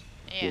killing us.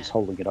 He Yeah. was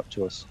holding it up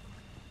to us.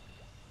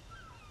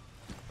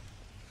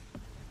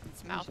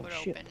 Its mouth Oh, would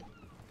shit. open.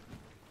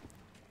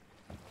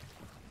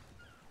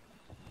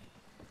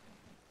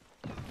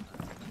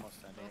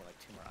 Almost done. Maybe like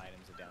 2 more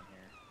items are down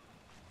here.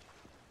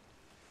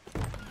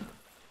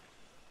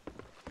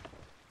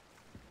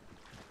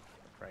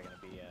 Probably gonna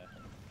be a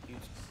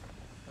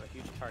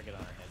huge target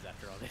on our heads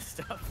after all this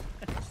stuff.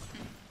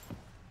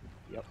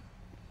 Yep.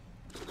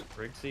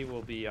 Briggsy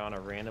will be on a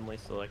randomly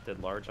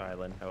selected large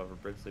island. However,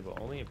 Briggsy will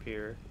only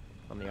appear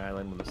on the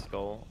island when the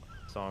skull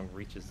song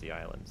reaches the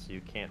island, so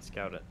you can't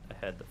scout it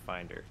ahead to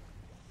find her.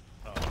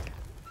 Oh,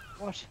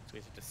 What? so we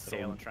have to It'll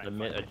sail and try and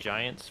emit find a it.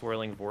 giant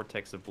swirling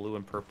vortex of blue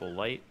and purple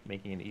light,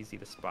 making it easy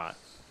to spot.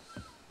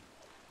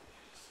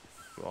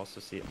 You'll also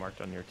see it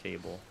marked on your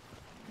table.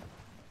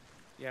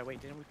 Yeah,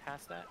 wait, didn't we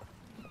pass that?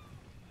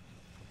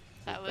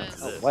 That That's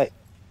was. Oh, this. wait.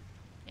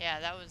 Yeah,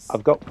 that was.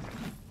 I've got.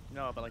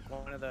 No, but like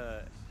one of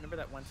the. Remember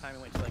that one time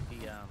we went to like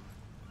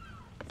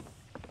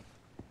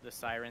the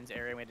Sirens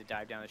area and we had to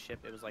dive down the ship?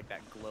 It was like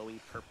that glowy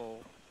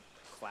purple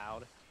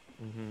cloud.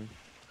 Mm-hmm.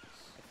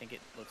 I think it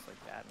looks like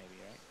that, maybe,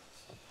 right?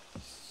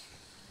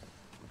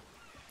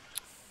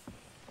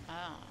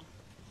 Oh.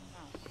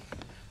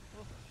 Oh.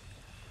 Ooh.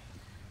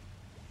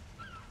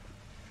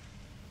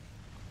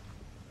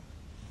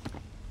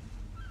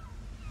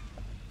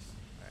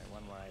 Alright,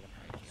 one more item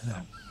right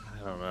here.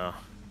 I don't know.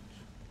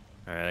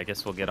 All right, I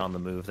guess we'll get on the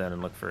move then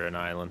and look for an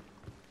island.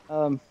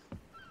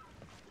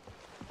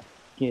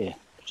 Yeah,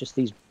 just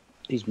these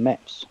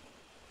maps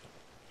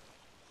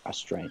are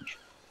strange.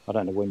 I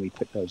don't know when we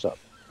picked those up.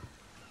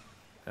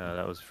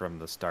 That was from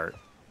the start.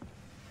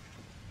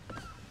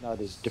 No,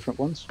 there's different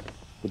ones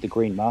with the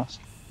green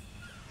mask.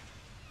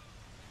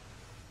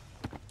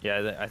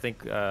 Yeah, I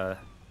think that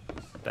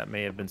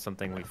may have been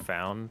something we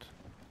found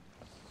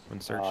when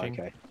searching.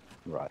 Oh, okay,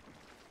 right.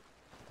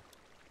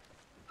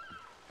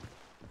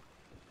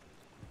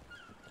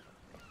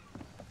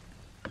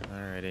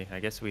 Alrighty, I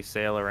guess we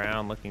sail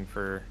around looking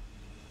for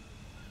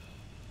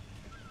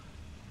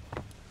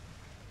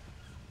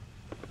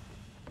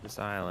this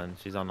island.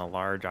 She's on a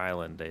large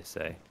island, they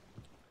say.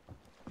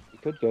 We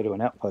could go to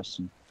an outpost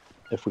and,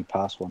 if we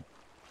pass one.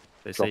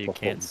 They Drop say you off what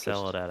can't we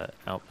sell just- it at an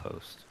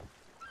outpost.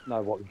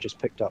 No, what we've just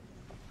picked up.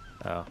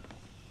 Oh.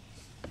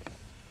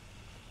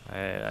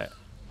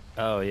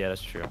 Oh, yeah,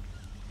 that's true.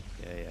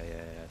 Yeah,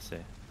 I see.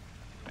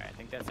 Alright, I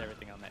think that's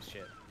everything on that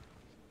ship.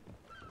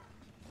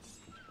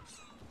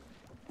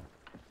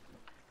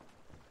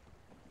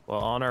 Well,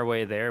 on our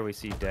way there, we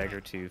see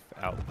Daggertooth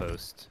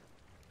Outpost.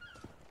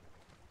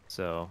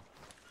 So,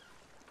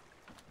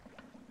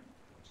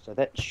 So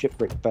that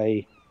Shipwreck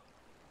Bay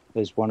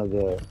is one of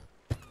the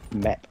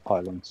map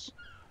islands.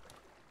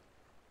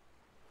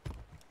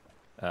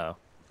 oh,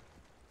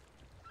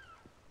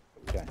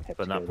 We don't have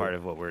but to not go part there.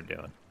 of what we're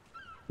doing.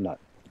 No.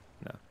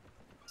 No.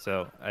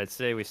 So, I'd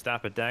say we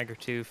stop at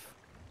Daggertooth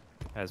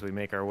as we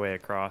make our way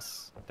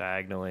across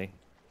diagonally.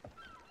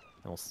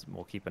 And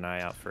we'll keep an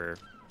eye out for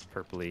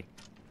purpley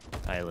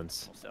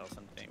islands. We'll sell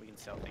something. We can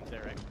sell things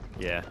there, right?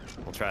 Yeah,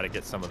 we'll try to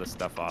get some of the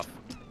stuff off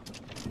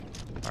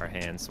our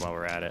hands while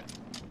we're at it.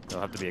 It'll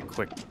have to be a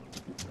quick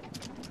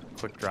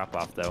drop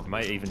off though.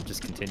 Might even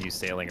just continue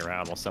sailing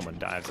around while someone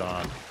dives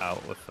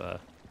out with Oh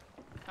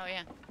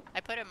yeah, I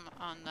put him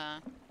on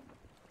the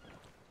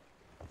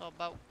little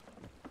boat.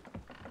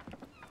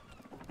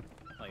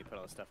 Oh, you put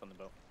all the stuff on the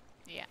boat.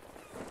 Yeah.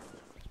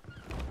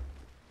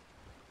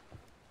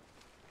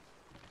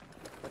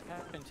 What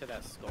happened to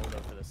that skull though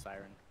for the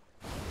siren?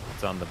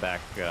 it's on the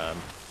back. I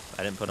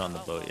didn't put it on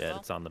the Oh, boat oh, yet. oh.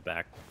 It's on the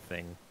back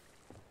thing.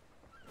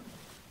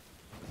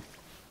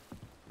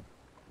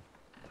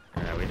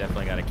 Alright, we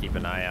definitely got to keep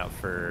an eye out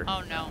for.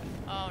 Oh no.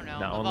 Oh no.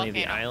 Not The only the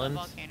volcano, island?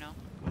 volcano.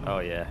 Oh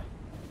yeah.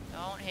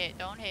 Don't hit.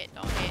 Don't hit.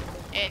 Don't hit.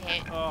 It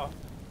hit. Oh,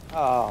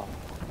 Oh,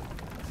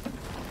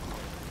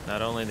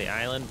 Not only the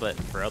island, but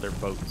for other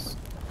boats.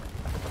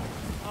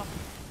 Oh.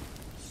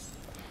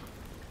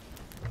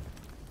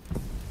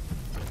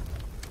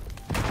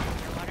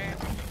 Water.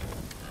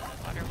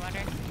 Water.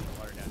 Water.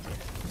 water down here.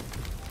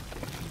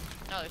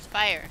 No, there's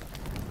fire.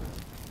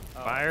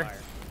 Oh, Fire?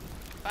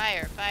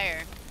 Fire.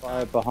 Fire.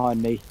 fire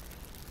behind me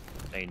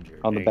Danger.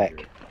 on the danger.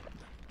 back.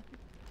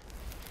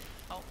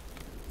 Oh.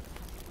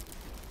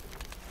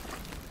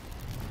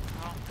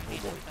 Oh, I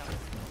need some stuff.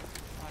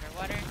 Water.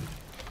 Water.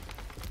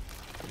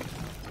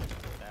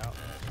 It's out.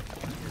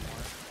 Here's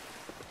more.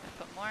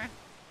 Put more.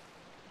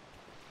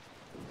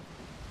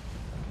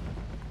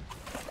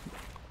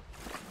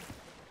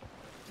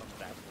 It's on the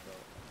back of the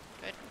boat.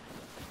 Good.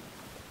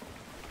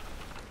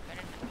 Good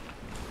enough.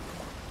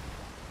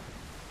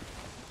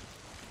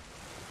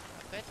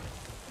 Oh, good.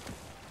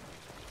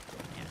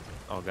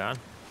 Yeah, All gone?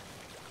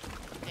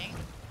 I think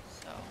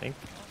so. Think?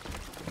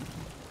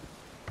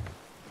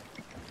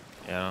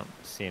 Yeah, I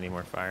don't see any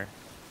more fire.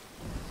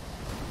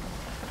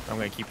 I'm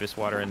gonna keep this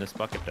water in this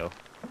bucket though.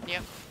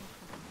 Yep.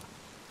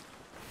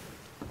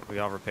 We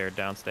all repaired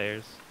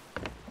downstairs.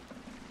 That's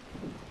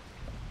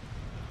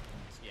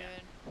Yeah.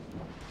 good.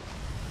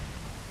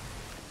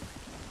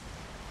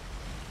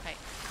 Hey.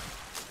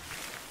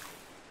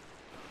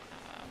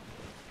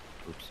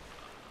 Oops.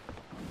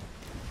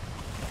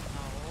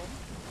 No.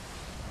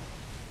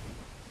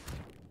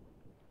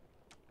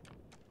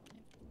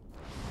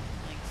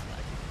 Links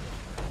left.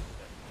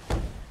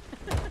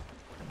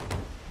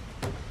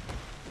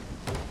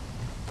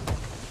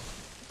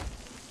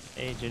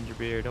 Hey,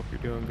 Gingerbeard, hope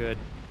you're doing good.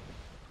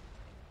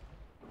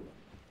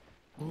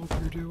 Hope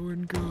you're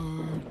doing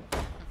good.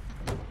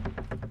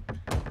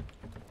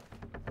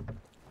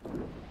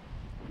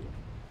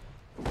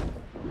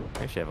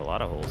 I actually have a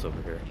lot of holes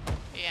over here.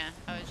 Yeah,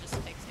 I was just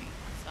fixing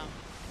some.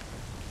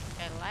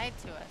 They lied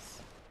to us.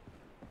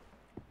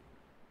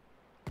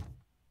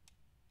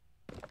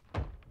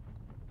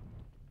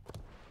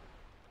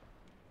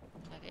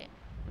 Is that it?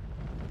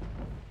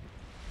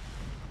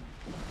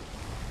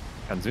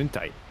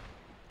 Gesundheit.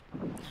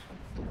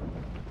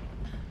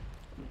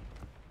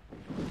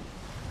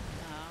 No.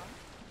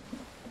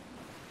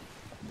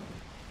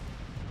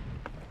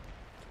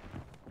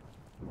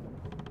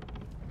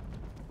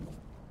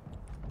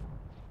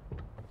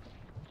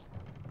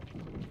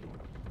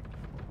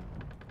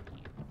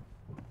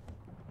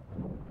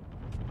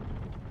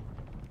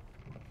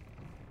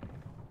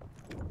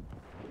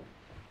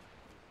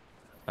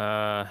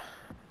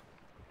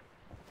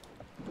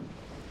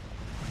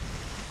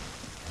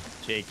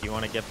 Jake, you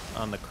want to get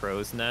on the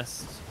crow's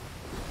nest?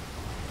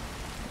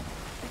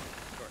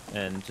 Sure.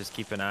 and just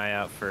keep an eye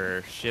out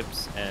for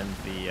ships and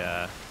the,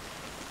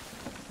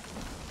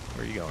 where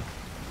are you going?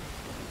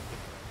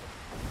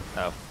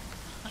 Oh,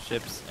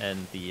 ships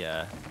and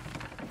the,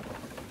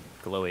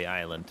 glowy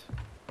island.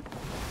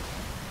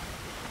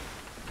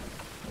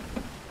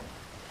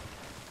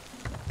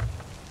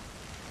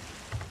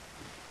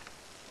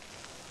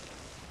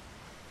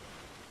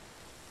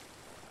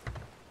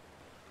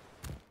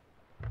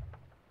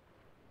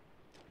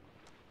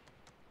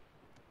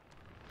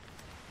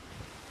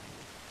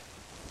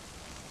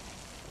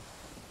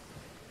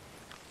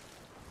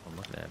 I'm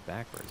looking at it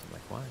backwards. I'm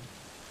like, why?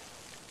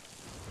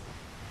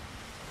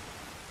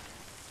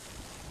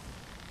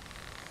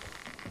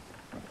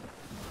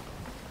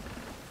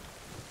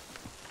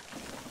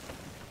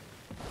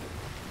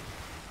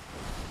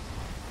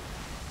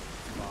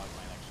 Fog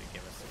might actually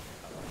give us some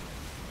cover.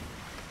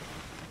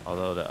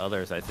 Although the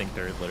others, I think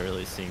they're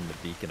literally seeing the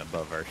beacon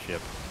above our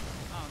ship.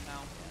 Oh no.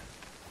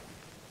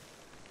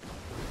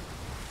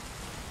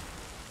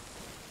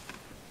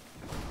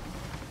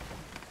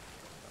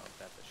 Oh, if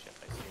that's a ship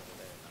I see over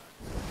there or not.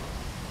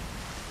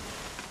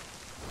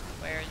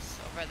 Where's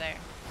over there?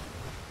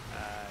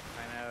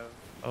 Kind of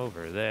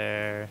Over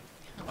there.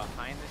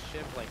 behind the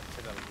ship, like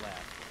to the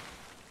left.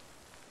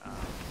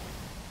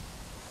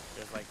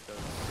 There's like those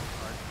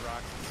arch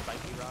rocks and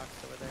spiky rocks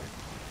over there.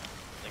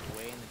 Like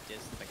way in the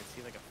distance, I can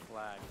see like a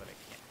flag, but I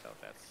can't tell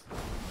if that's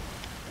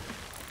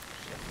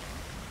ship.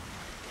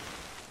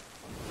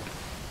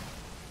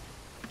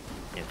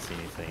 Can't see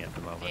anything at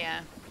the moment.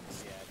 Yeah.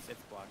 Yeah,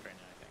 it's blocked right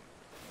now, I think.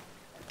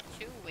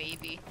 Too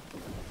wavy.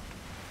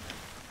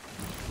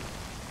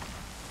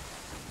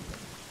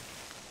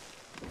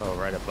 Oh,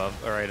 right above,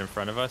 or right in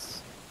front of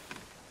us.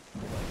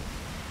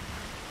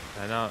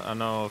 I don't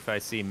know if I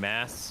see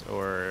masts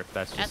or if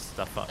that's just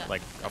stuff up,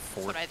 like a That's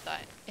fort. what I thought.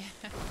 But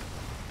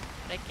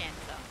I can't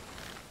tell.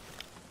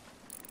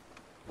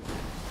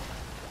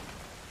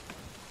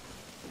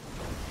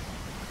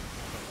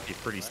 Be a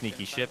pretty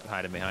sneaky ship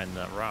hiding behind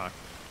that rock.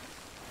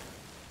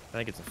 I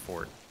think it's a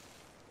fort.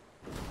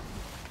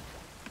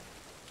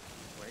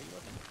 Where are you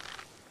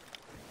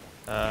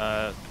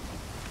looking?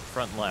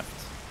 Front left.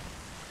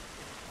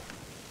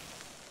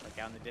 Like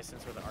out in the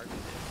distance where the arch is?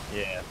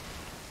 Yeah.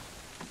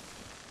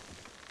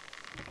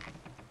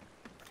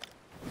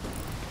 I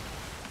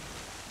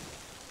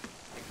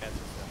think that's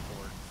just a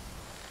fort.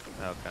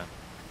 Okay.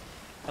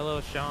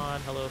 Hello, Sean.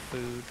 Hello,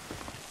 food.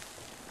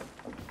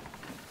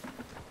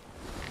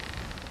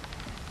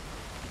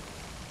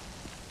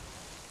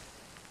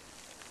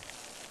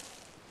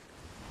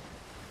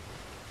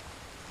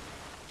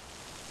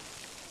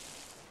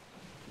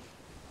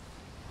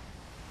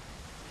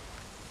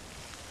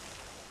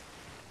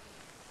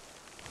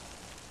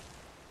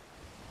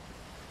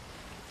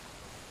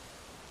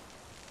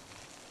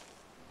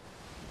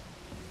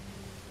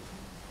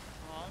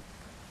 Oh,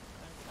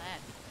 what's that?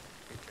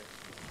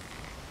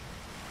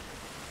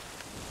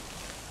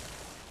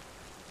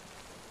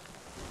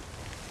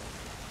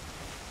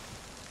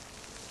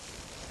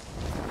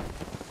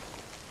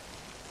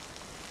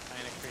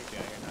 Kinda creepy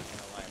out here, not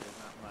gonna lie, there's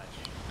not much.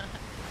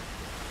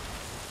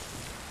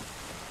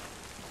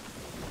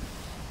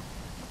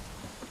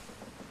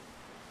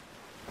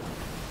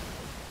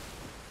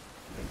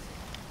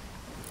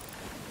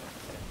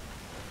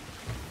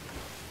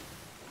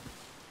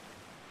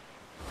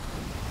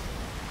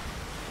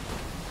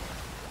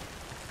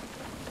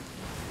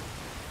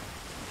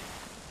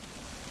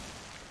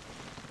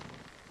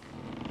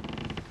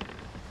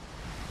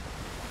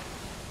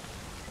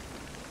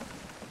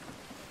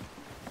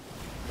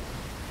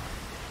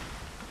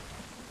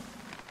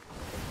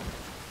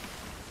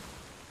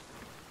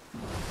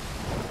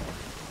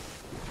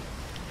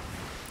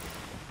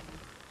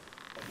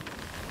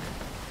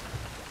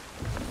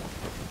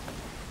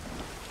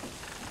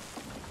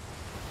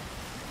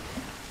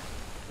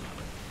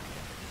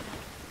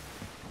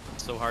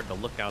 It's so hard to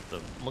look out the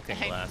looking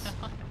I glass. know.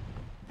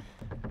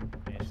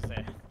 Yeah, it's just,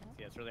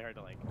 yeah, it's really hard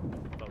to like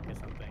focus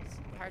on things.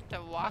 Hard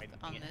to walk Right,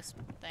 on yeah. this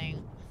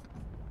thing.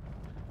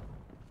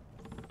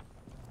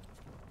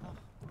 Oh,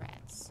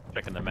 rats.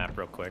 Checking the map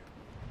real quick.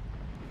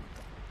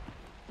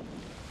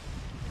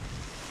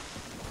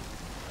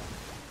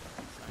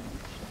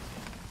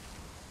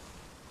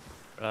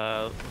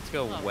 Let's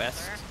go Hello,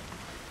 west. sir.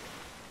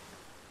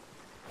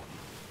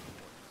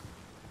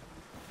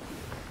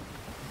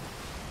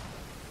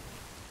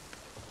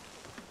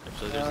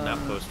 Actually, there's an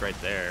outpost right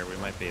there. We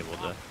might be able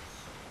to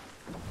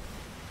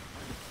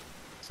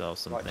sell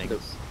some Right to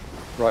things.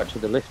 Right to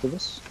the left of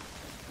us,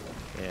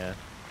 Yeah.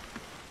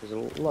 there's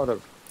a lot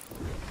of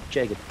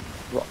jagged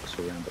rocks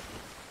around it.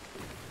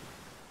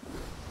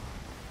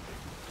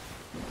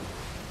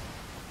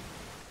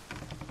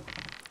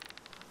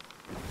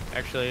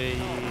 Actually,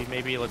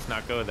 maybe let's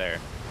not go there.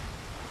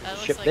 That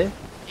looks Ship like, there?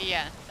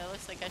 Yeah, that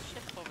looks like a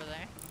ship over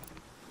there.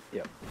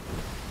 Yep.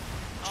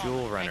 Oh,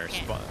 Jewel I runner,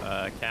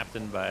 can't-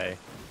 captained by.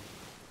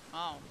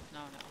 Oh, no,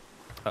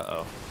 no. Uh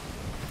oh.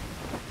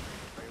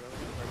 Where are you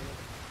looking? Where are you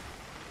looking?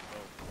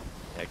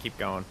 Oh, Yeah, keep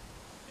going.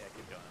 yeah,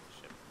 keep going at the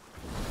ship.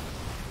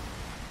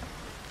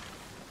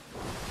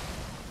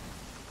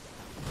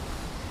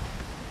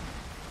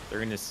 They're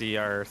gonna see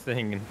our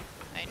thing. And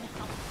I know.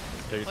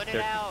 they're- Put it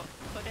they're- out.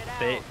 Put it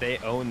out. they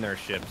own their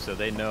ship, so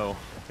they know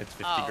it's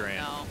 50 oh,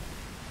 grand. no.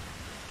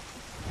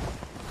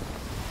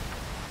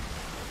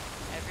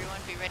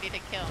 Everyone be ready to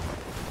kill.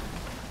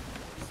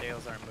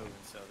 Sails aren't moving,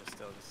 so they're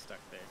still just stuck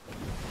there.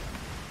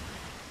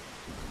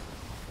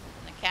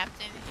 The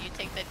captain, you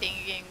take the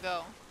dinghy and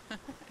go.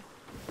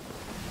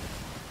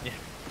 Yeah.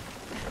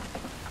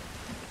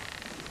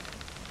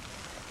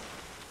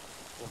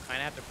 We'll kind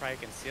of have to probably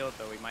conceal it,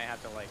 though. We might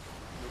have to, like,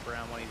 loop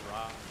around one of these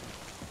rocks.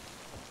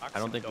 I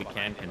don't think Go we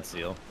behind can it, like,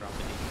 conceal. drop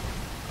the dinghy.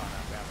 Oh, no,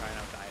 we have probably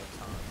not the items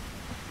on.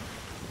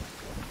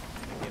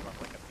 Give up,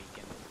 like, a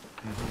beacon.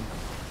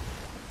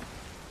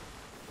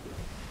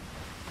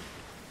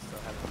 Still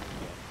haven't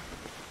moved yet.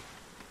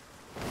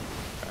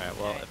 All right.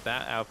 Well, Okay. if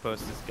that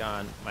outpost is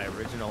gone, my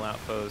original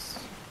outpost.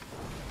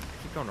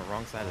 I keep going the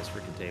wrong side of this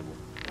freaking table.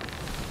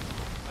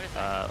 What is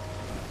that?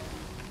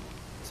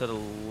 To the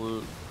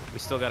we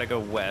still got to go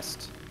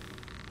west.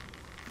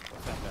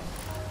 What's that done?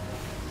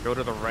 Go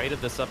to the right of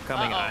this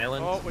upcoming Uh-oh.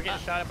 island. Oh, we're getting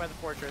shot at by the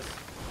fortress.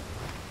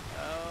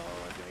 Oh,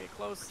 it's gonna get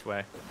close. Which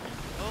way?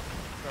 Oh,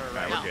 Or Alright,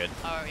 right. we're no. good.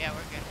 Oh, yeah,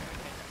 we're good. We're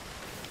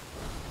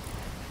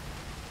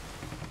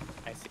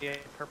good. I see a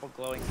purple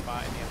glowing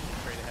spot in the ocean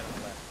straight ahead on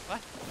the left.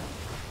 What?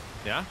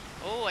 Yeah.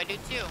 Oh, I do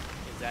too.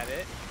 Is that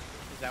it?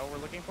 Is that what we're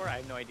looking for? I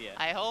have no idea.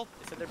 I hope.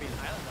 They said there'd be an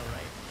island though,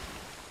 right?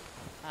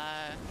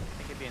 I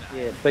think it'd be an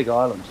Yeah, island. big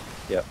island.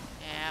 Yep.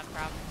 Yeah,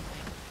 probably.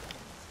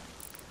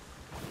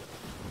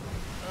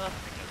 Ugh,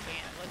 I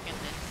can't look at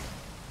this.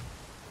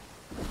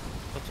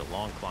 Such a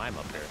long climb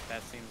up there.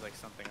 That seems like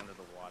something under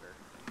the water.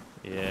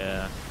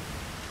 Yeah.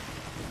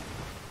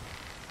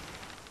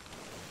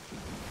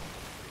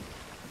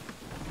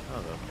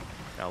 Oh,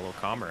 got a little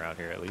calmer out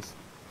here at least.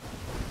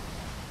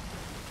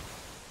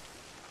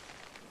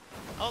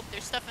 Oh,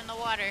 there's stuff in the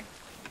water.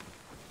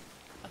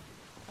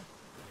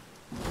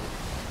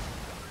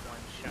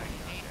 One shiny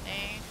Hey, object.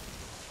 hey.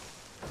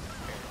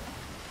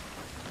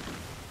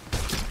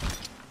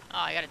 Oh,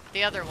 I got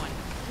the other one.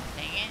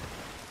 Dang it.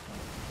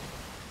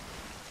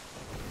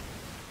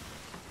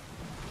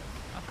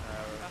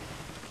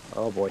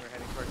 Oh boy. We're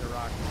heading towards the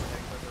rock. We're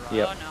heading towards the rock.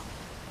 Yep. Oh no.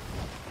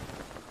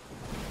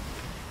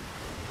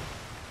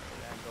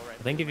 Yeah, go right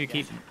I think through, if you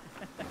keep. guess.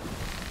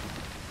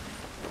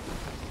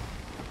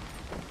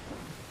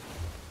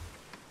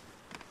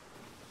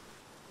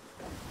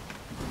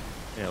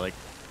 Yeah, like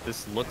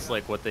this looks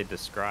like what they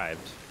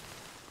described.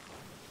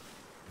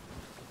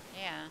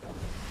 Yeah.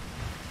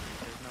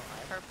 There's no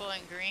island. Purple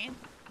and green.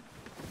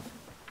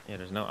 Yeah,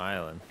 there's no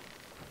island.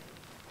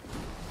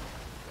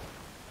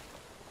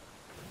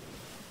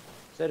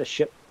 Is that a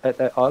ship at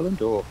that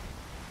island or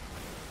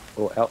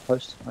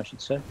outpost, I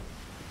should say?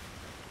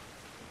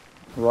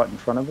 Right in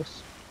front of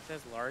us. It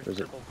says large Or is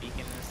it- purple beacon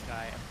in the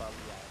sky above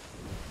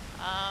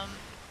the island.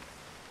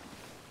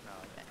 No,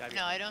 it's gotta be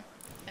No, on I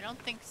the don't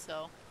think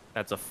so.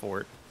 That's a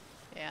fort.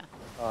 Yeah.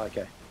 Oh,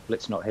 okay.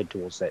 Let's not head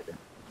towards that then.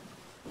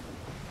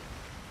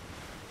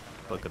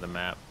 Look at the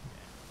map.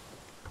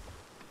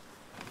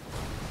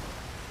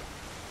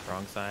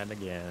 Wrong side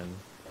again.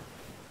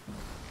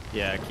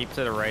 Yeah, keep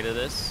to the right of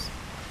this.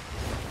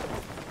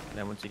 And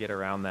then once you get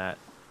around that,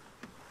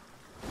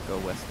 go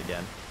west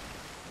again.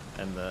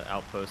 And the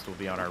outpost will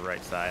be on our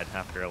right side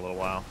after a little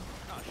while.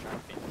 Oh,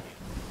 shark fin camp.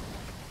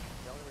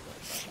 Y'all ever go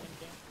to shark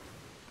fin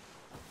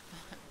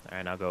camp?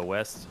 Alright, now go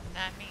west.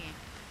 Not me.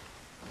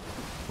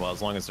 Well,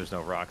 as long as there's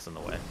no rocks in the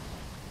way.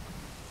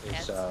 Yeah,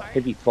 There's it's hard.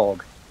 heavy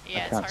fog. Yeah,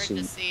 I it's can't hard see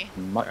to see.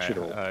 much at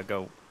all. Go. I can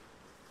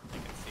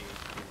see. you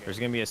There's guys.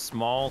 gonna be a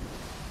small,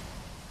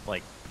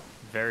 like,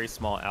 very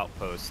small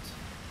outpost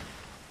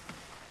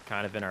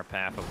kind of in our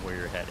path of where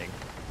you're heading.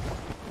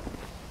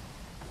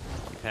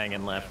 Keep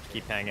hanging left,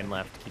 keep hanging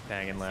left, keep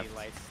hanging I left. see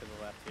lights to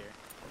the left here.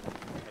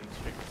 Heading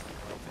straight for some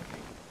lights, I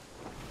think.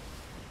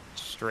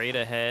 Straight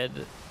ahead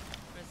What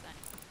is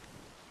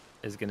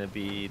that? is gonna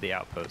be the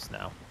outpost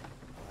now.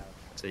 Wow.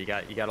 So you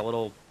got a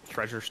little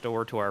treasure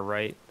store to our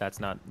right. That's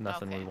not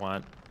nothing we Okay.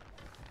 want.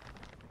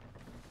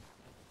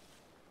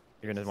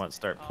 You're gonna want to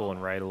start pulling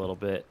Oh. right a little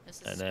bit,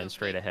 This is and then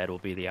straight spooky. ahead will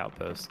be the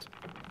outpost.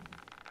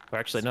 Or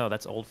actually, no,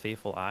 that's Old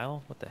Faithful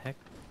Isle. What the heck?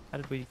 How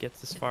did we get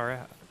this far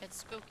out? It's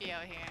spooky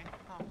out here.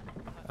 Oh,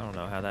 I don't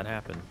know how that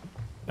happened.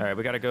 All right,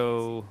 we gotta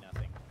go.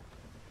 Nothing.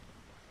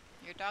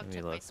 your dog Let me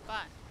took my look.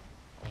 spot.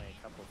 Only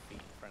a couple feet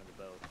in front of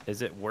the boat.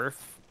 Is it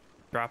worth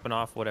dropping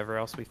off whatever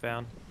else we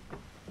found?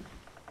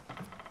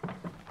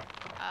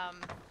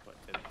 What,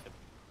 to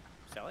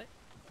sell it?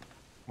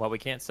 Well, we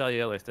can't sell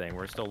the other thing.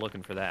 We're still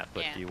looking for that.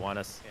 But Yeah. do you want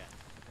us? Yeah.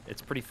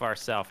 It's pretty far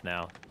south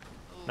now.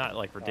 Ooh. Not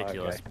like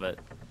ridiculous, okay. but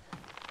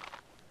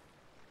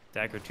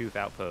Dagger Tooth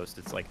Outpost.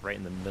 It's like right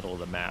in the middle of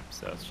the map,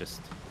 so it's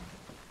just.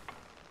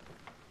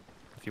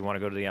 If you want to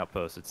go to the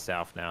outpost, it's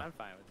south now. I'm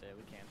fine with it.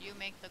 We can. You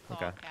make the call,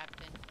 Okay.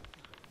 Captain.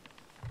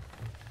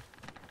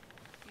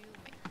 You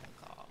make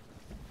the call.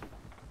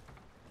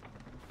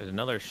 There's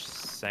another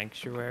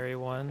sanctuary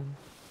one.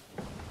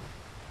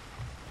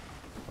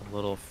 A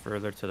little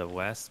further to the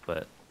west,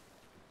 but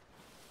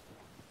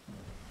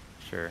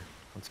sure.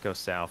 Let's go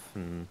south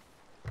and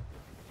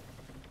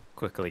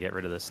quickly get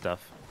rid of this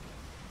stuff.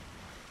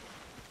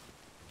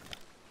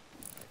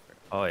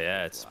 Oh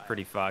yeah, it's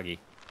pretty foggy.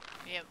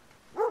 Yep.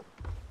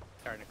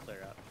 Starting to clear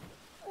up.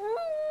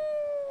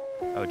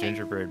 Oh,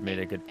 Gingerbread made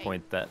a good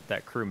point that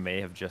that crew may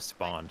have just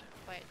spawned.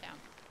 Quiet down.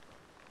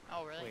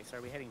 Oh, really? Wait, so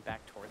are we heading back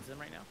towards them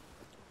right now?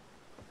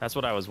 That's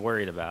what I was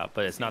worried about,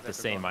 but it's not the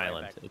Seems like we're same going right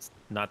island. back. It's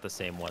not the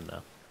same one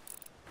though.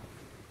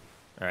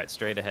 All right,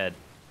 straight ahead.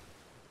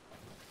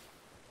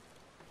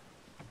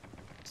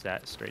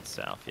 Straight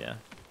south, yeah.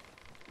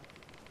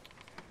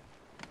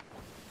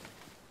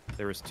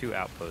 There was 2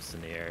 outposts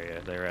in the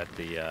area. They're at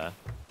the,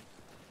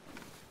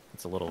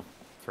 it's a little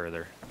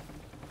further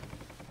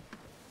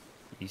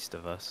east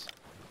of us.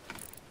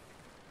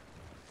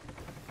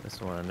 This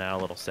one now a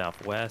little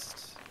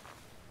southwest.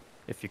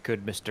 If you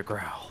could, Mr.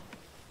 Growl.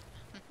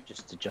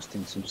 Just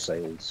adjusting some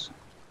sails.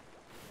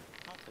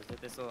 Is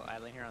it this little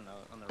island here on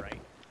the right?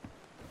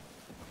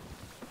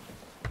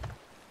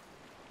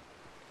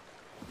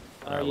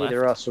 On our Yeah,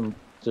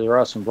 there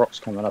are some rocks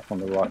coming up on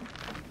the right.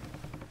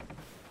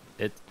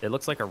 It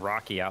looks like a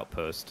rocky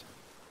outpost.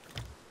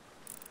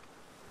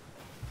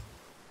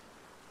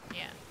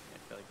 Yeah. I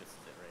feel like this is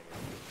it right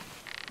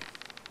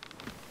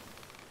here.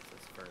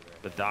 This is further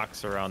The ahead.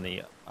 docks are on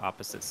the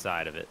opposite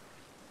side of it.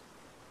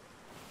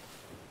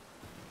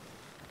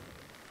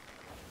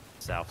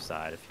 South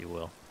side, if you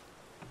will.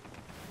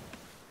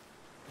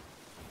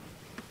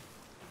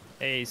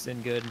 Hey,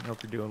 Sin Good.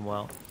 Hope you're doing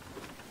well.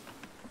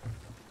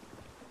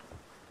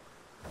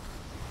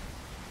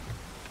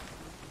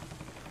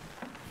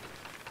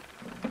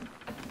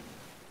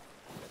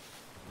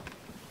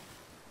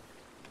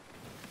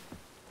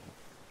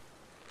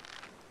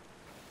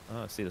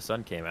 Oh, I see the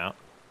sun came out.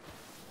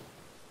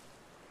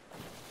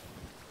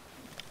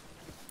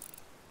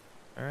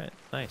 All right,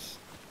 nice.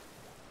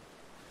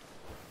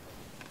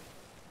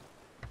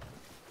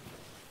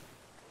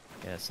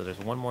 Yeah, so there's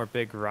one more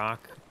big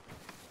rock,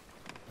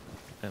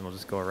 and we'll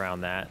just go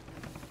around that,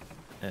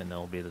 and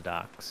there'll be the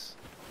docks.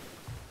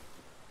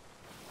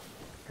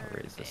 I'll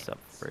raise this up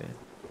for you.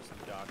 There's some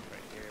dogs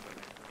right here, but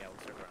yeah, we'll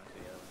circle around to the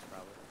other ones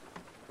probably.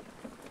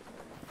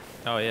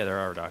 Oh yeah, there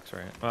are docks,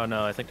 right? Oh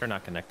no, I think they're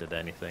not connected to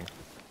anything.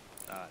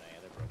 Oh, no, yeah,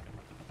 they're broken.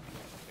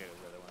 Here,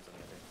 those other ones on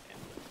the other end.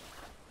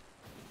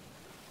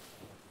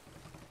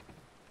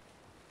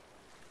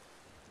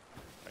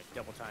 Alright,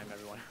 double time,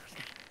 everyone.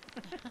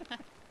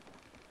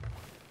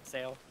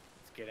 Sail.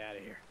 Let's get out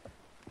of here.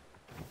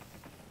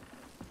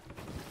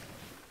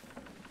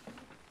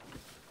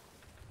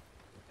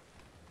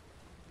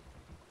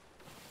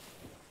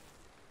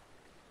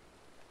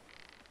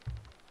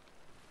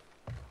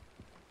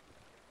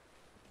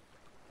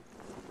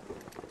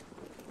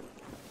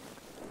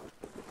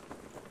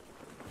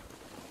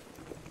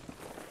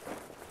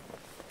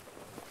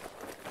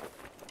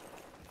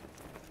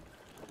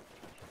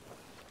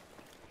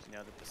 You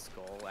know that the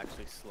skull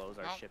actually slows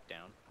our Oh. ship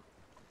down.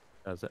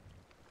 Does it?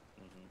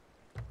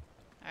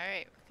 All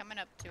right, we're coming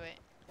up to it.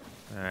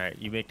 All right,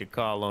 you make the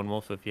call, Lone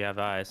Wolf, if you have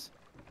eyes.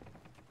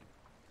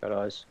 Got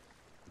eyes.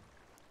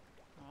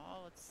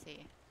 Oh, let's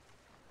see.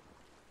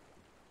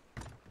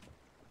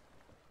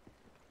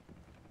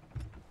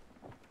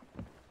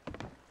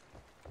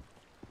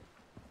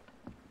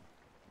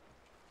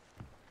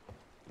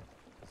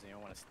 Does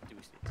anyone want to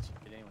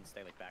did anyone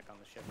stay like back on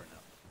the ship or no?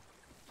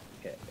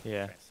 Okay,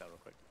 Yeah. Try and sell real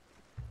quick.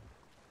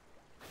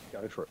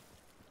 go for it.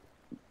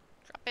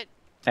 Drop it.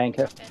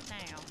 Anchor. Drop it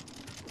now.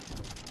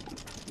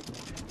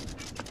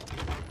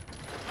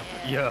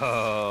 Yo.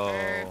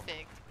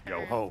 Perfect.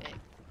 Yo ho. Perfect.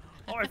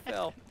 Oh, I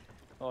fell.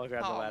 Oh, I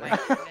grabbed the Oh ladder. my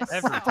goodness.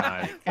 Every Oh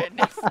time. my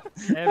goodness.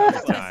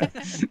 Every time.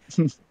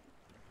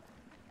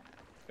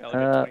 Fell a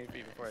good 20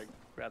 feet before I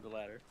grabbed the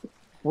ladder.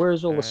 Where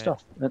is all the Alright.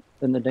 stuff?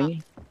 In the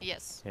dinghy?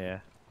 Yes. Yeah.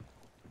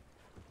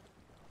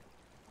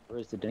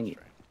 Where's the dinghy?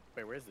 That's right.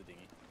 Wait, where's the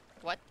dinghy?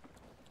 What?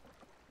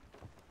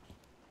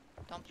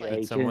 Don't Did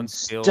play. someone Dragons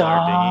steal our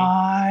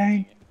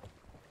die.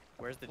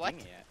 Where's the What?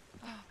 dinghy at?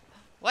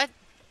 What?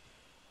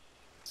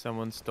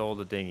 Someone stole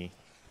the dinghy.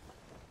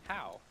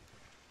 How?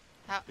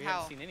 How? We How?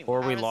 haven't seen anyone.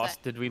 Or How we does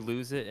lost. that- Did we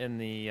lose it in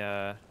the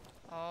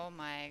Oh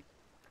my.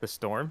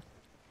 storm?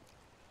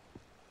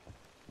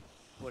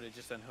 Would it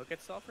just unhook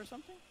itself or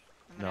something?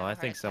 I'm gonna No, have I a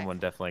heart think attack. someone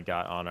definitely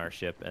got on our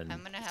ship and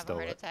I'm gonna have a stole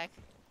heart it. attack.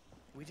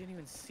 We didn't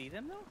even see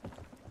them though?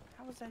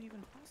 How is that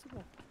even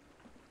possible?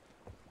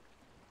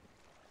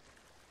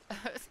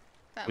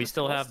 That We was-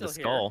 still have the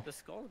Still here. skull. The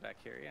skull's back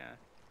here, yeah.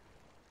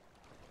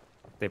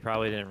 They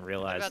probably didn't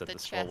realize about that the the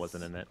skull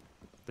wasn't chest? in it.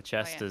 The Oh,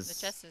 chest yeah, is.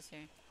 The chest is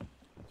here.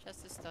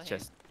 Chest is still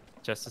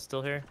Chest is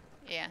still here.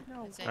 here. Yeah.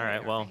 No it's way. in All right,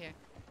 over well. here.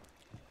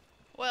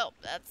 Well,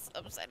 that's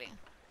upsetting.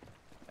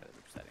 That is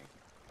upsetting.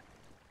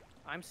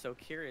 I'm so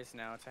curious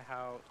now to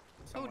how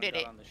someone did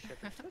got it? on the ship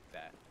and took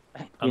that.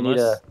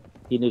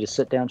 You need a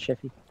sit down,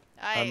 Sheffy.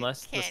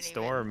 Unless the can't even-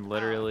 storm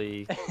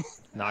literally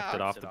knocked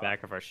it Oh. off the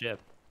back of our ship.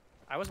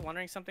 I was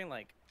wondering something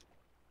like,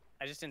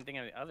 I just didn't think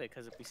of it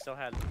because if we still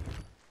had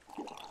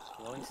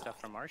glowing stuff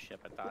from our ship,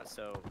 I thought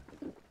so.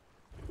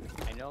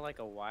 I know like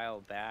a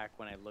while back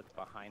when I looked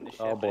behind the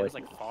ship, Oh, but it boy. was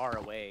like far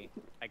away.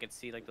 I could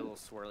see like the little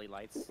swirly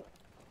lights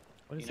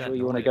What is You that? Sure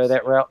you want to noise? go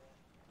that route?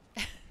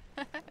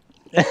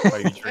 Are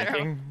you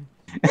drinking?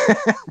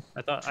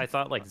 I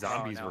thought like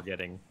zombies no. were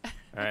getting. All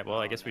right, well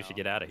I Oh, guess we should no.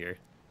 get out of here.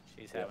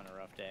 She's having a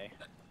rough day.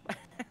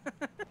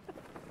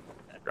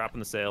 Dropping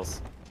the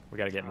sails. We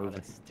gotta get Oh, moving.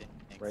 that stinks.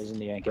 Raising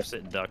the We're anchor.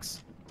 sitting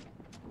ducks.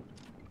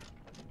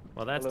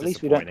 Well, that's Well, at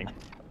least we don't- disappointing.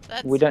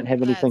 That's, We don't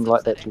have anything that's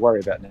like that to upsetting. worry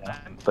about now.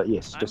 I'm- But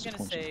yes, I'm gonna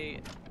disappointing. say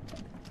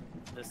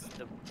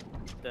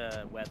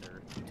the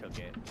weather took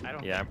it. I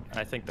don't. Yeah,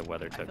 I think the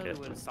weather I took feel it. we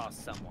would have saw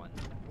someone.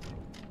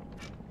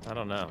 I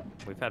don't know.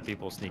 We've had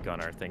people sneak on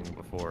our thing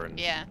before, and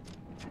Yeah.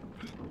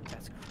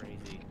 That's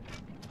crazy.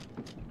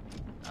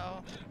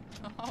 Oh.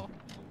 Oh.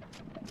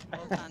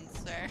 Hold on,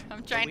 sir.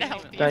 I'm trying to we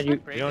help didn't you. Don't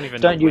you- we don't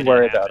even Don't know you when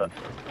worry it about it.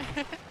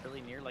 happened.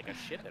 Really near like a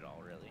ship at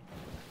all, really.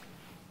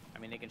 I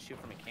mean, they can shoot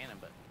from a cannon,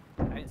 but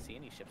I didn't see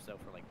any ships though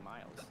for like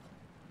miles.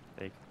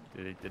 They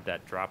did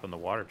that drop in the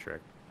water trick.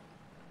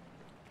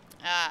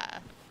 Ah.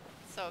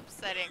 So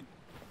upsetting.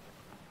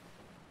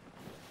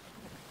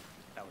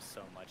 That was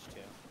so much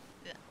too.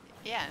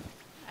 Yeah.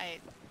 I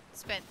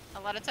spent a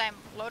lot of time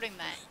loading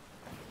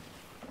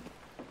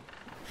that.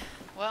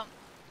 Well,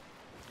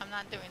 I'm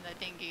not doing the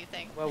dinghy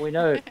thing. Well, we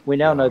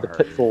now know the Yarr.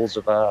 pitfalls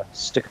of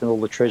sticking all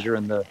the treasure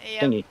in the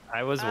Yep. thingy.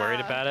 I was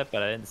worried Ah. about it,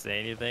 but I didn't say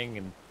anything,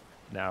 and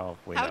now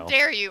we How know.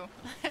 dare you?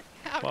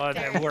 How Well,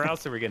 dare where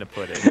else are we gonna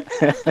put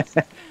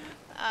it?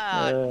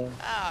 Oh,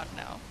 oh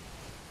no.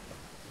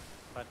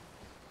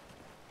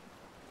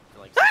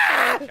 They're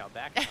like, shout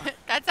back.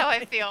 That's how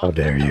I feel. How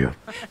dare you?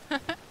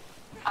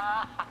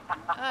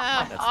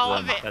 That's all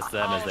them. of it. That's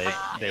them all as of they it.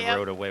 they Yep.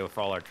 rode away with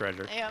all our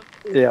treasure. Yep.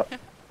 Yeah.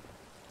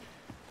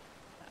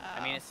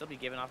 I mean, it'd still be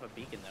giving off a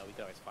beacon though. We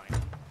could always find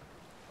it.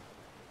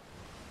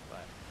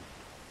 But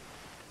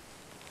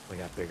We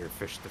got bigger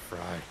fish to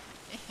fry.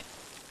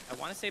 I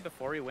want to say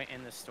before we went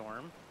in the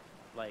storm,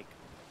 like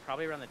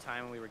probably around the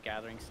time when we were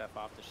gathering stuff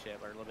off the ship,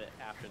 or a little bit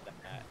after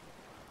that.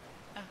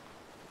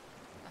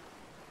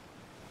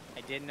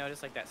 I did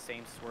notice like that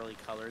same swirly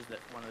colors that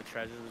one of the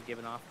treasures was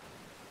giving off,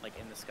 like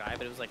in the sky,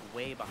 but it was like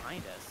way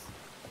behind us.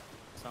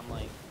 So I'm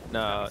like, there's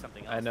gotta No, be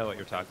something I else know that what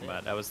you're we're talking in.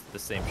 about. That was the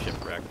same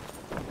shipwreck.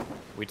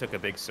 We took a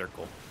big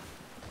circle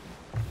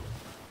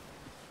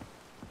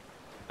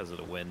because of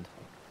the wind.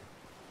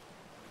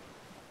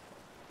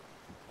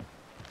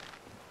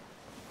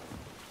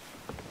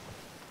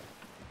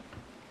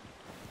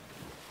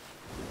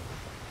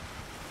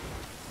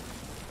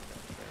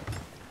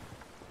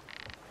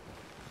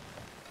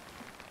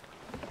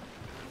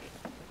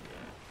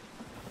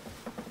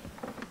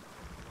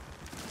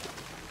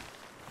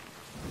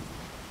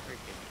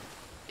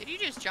 Freaking- Did you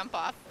just jump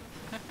off?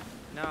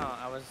 No,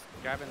 I was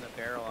grabbing the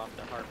barrel off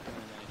the harpoon and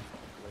then it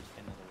glitched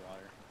into the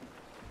water.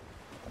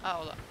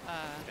 Oh,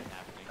 It's been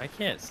happening. I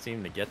can't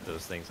seem to get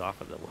those things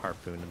off of the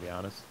harpoon, to be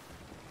honest.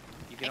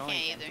 You can I only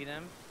can't either. empty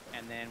them,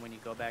 and then when you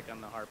go back on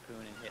the harpoon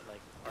and hit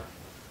like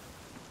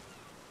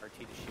RT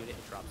to shoot it,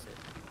 it drops it.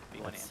 But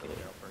you want to That's empty the silly.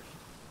 barrel first.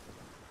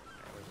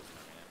 Alright, where's this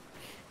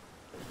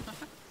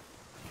coming at?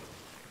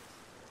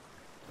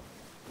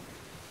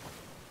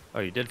 Oh,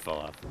 you did fall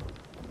off.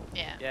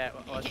 yeah. Yeah,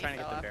 well, I was He trying to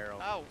get fell the off. barrel.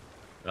 Oh,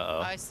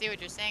 Uh-oh. I see what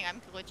you're saying.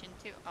 I'm glitching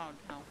too. Oh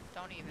no,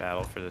 don't even.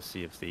 Battle for the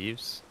Sea of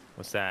Thieves.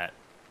 What's that?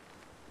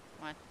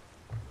 What?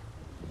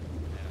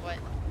 Yeah, What?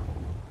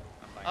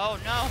 I'm buying Oh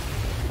no.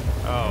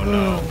 Oh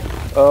no.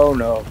 Oh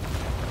no.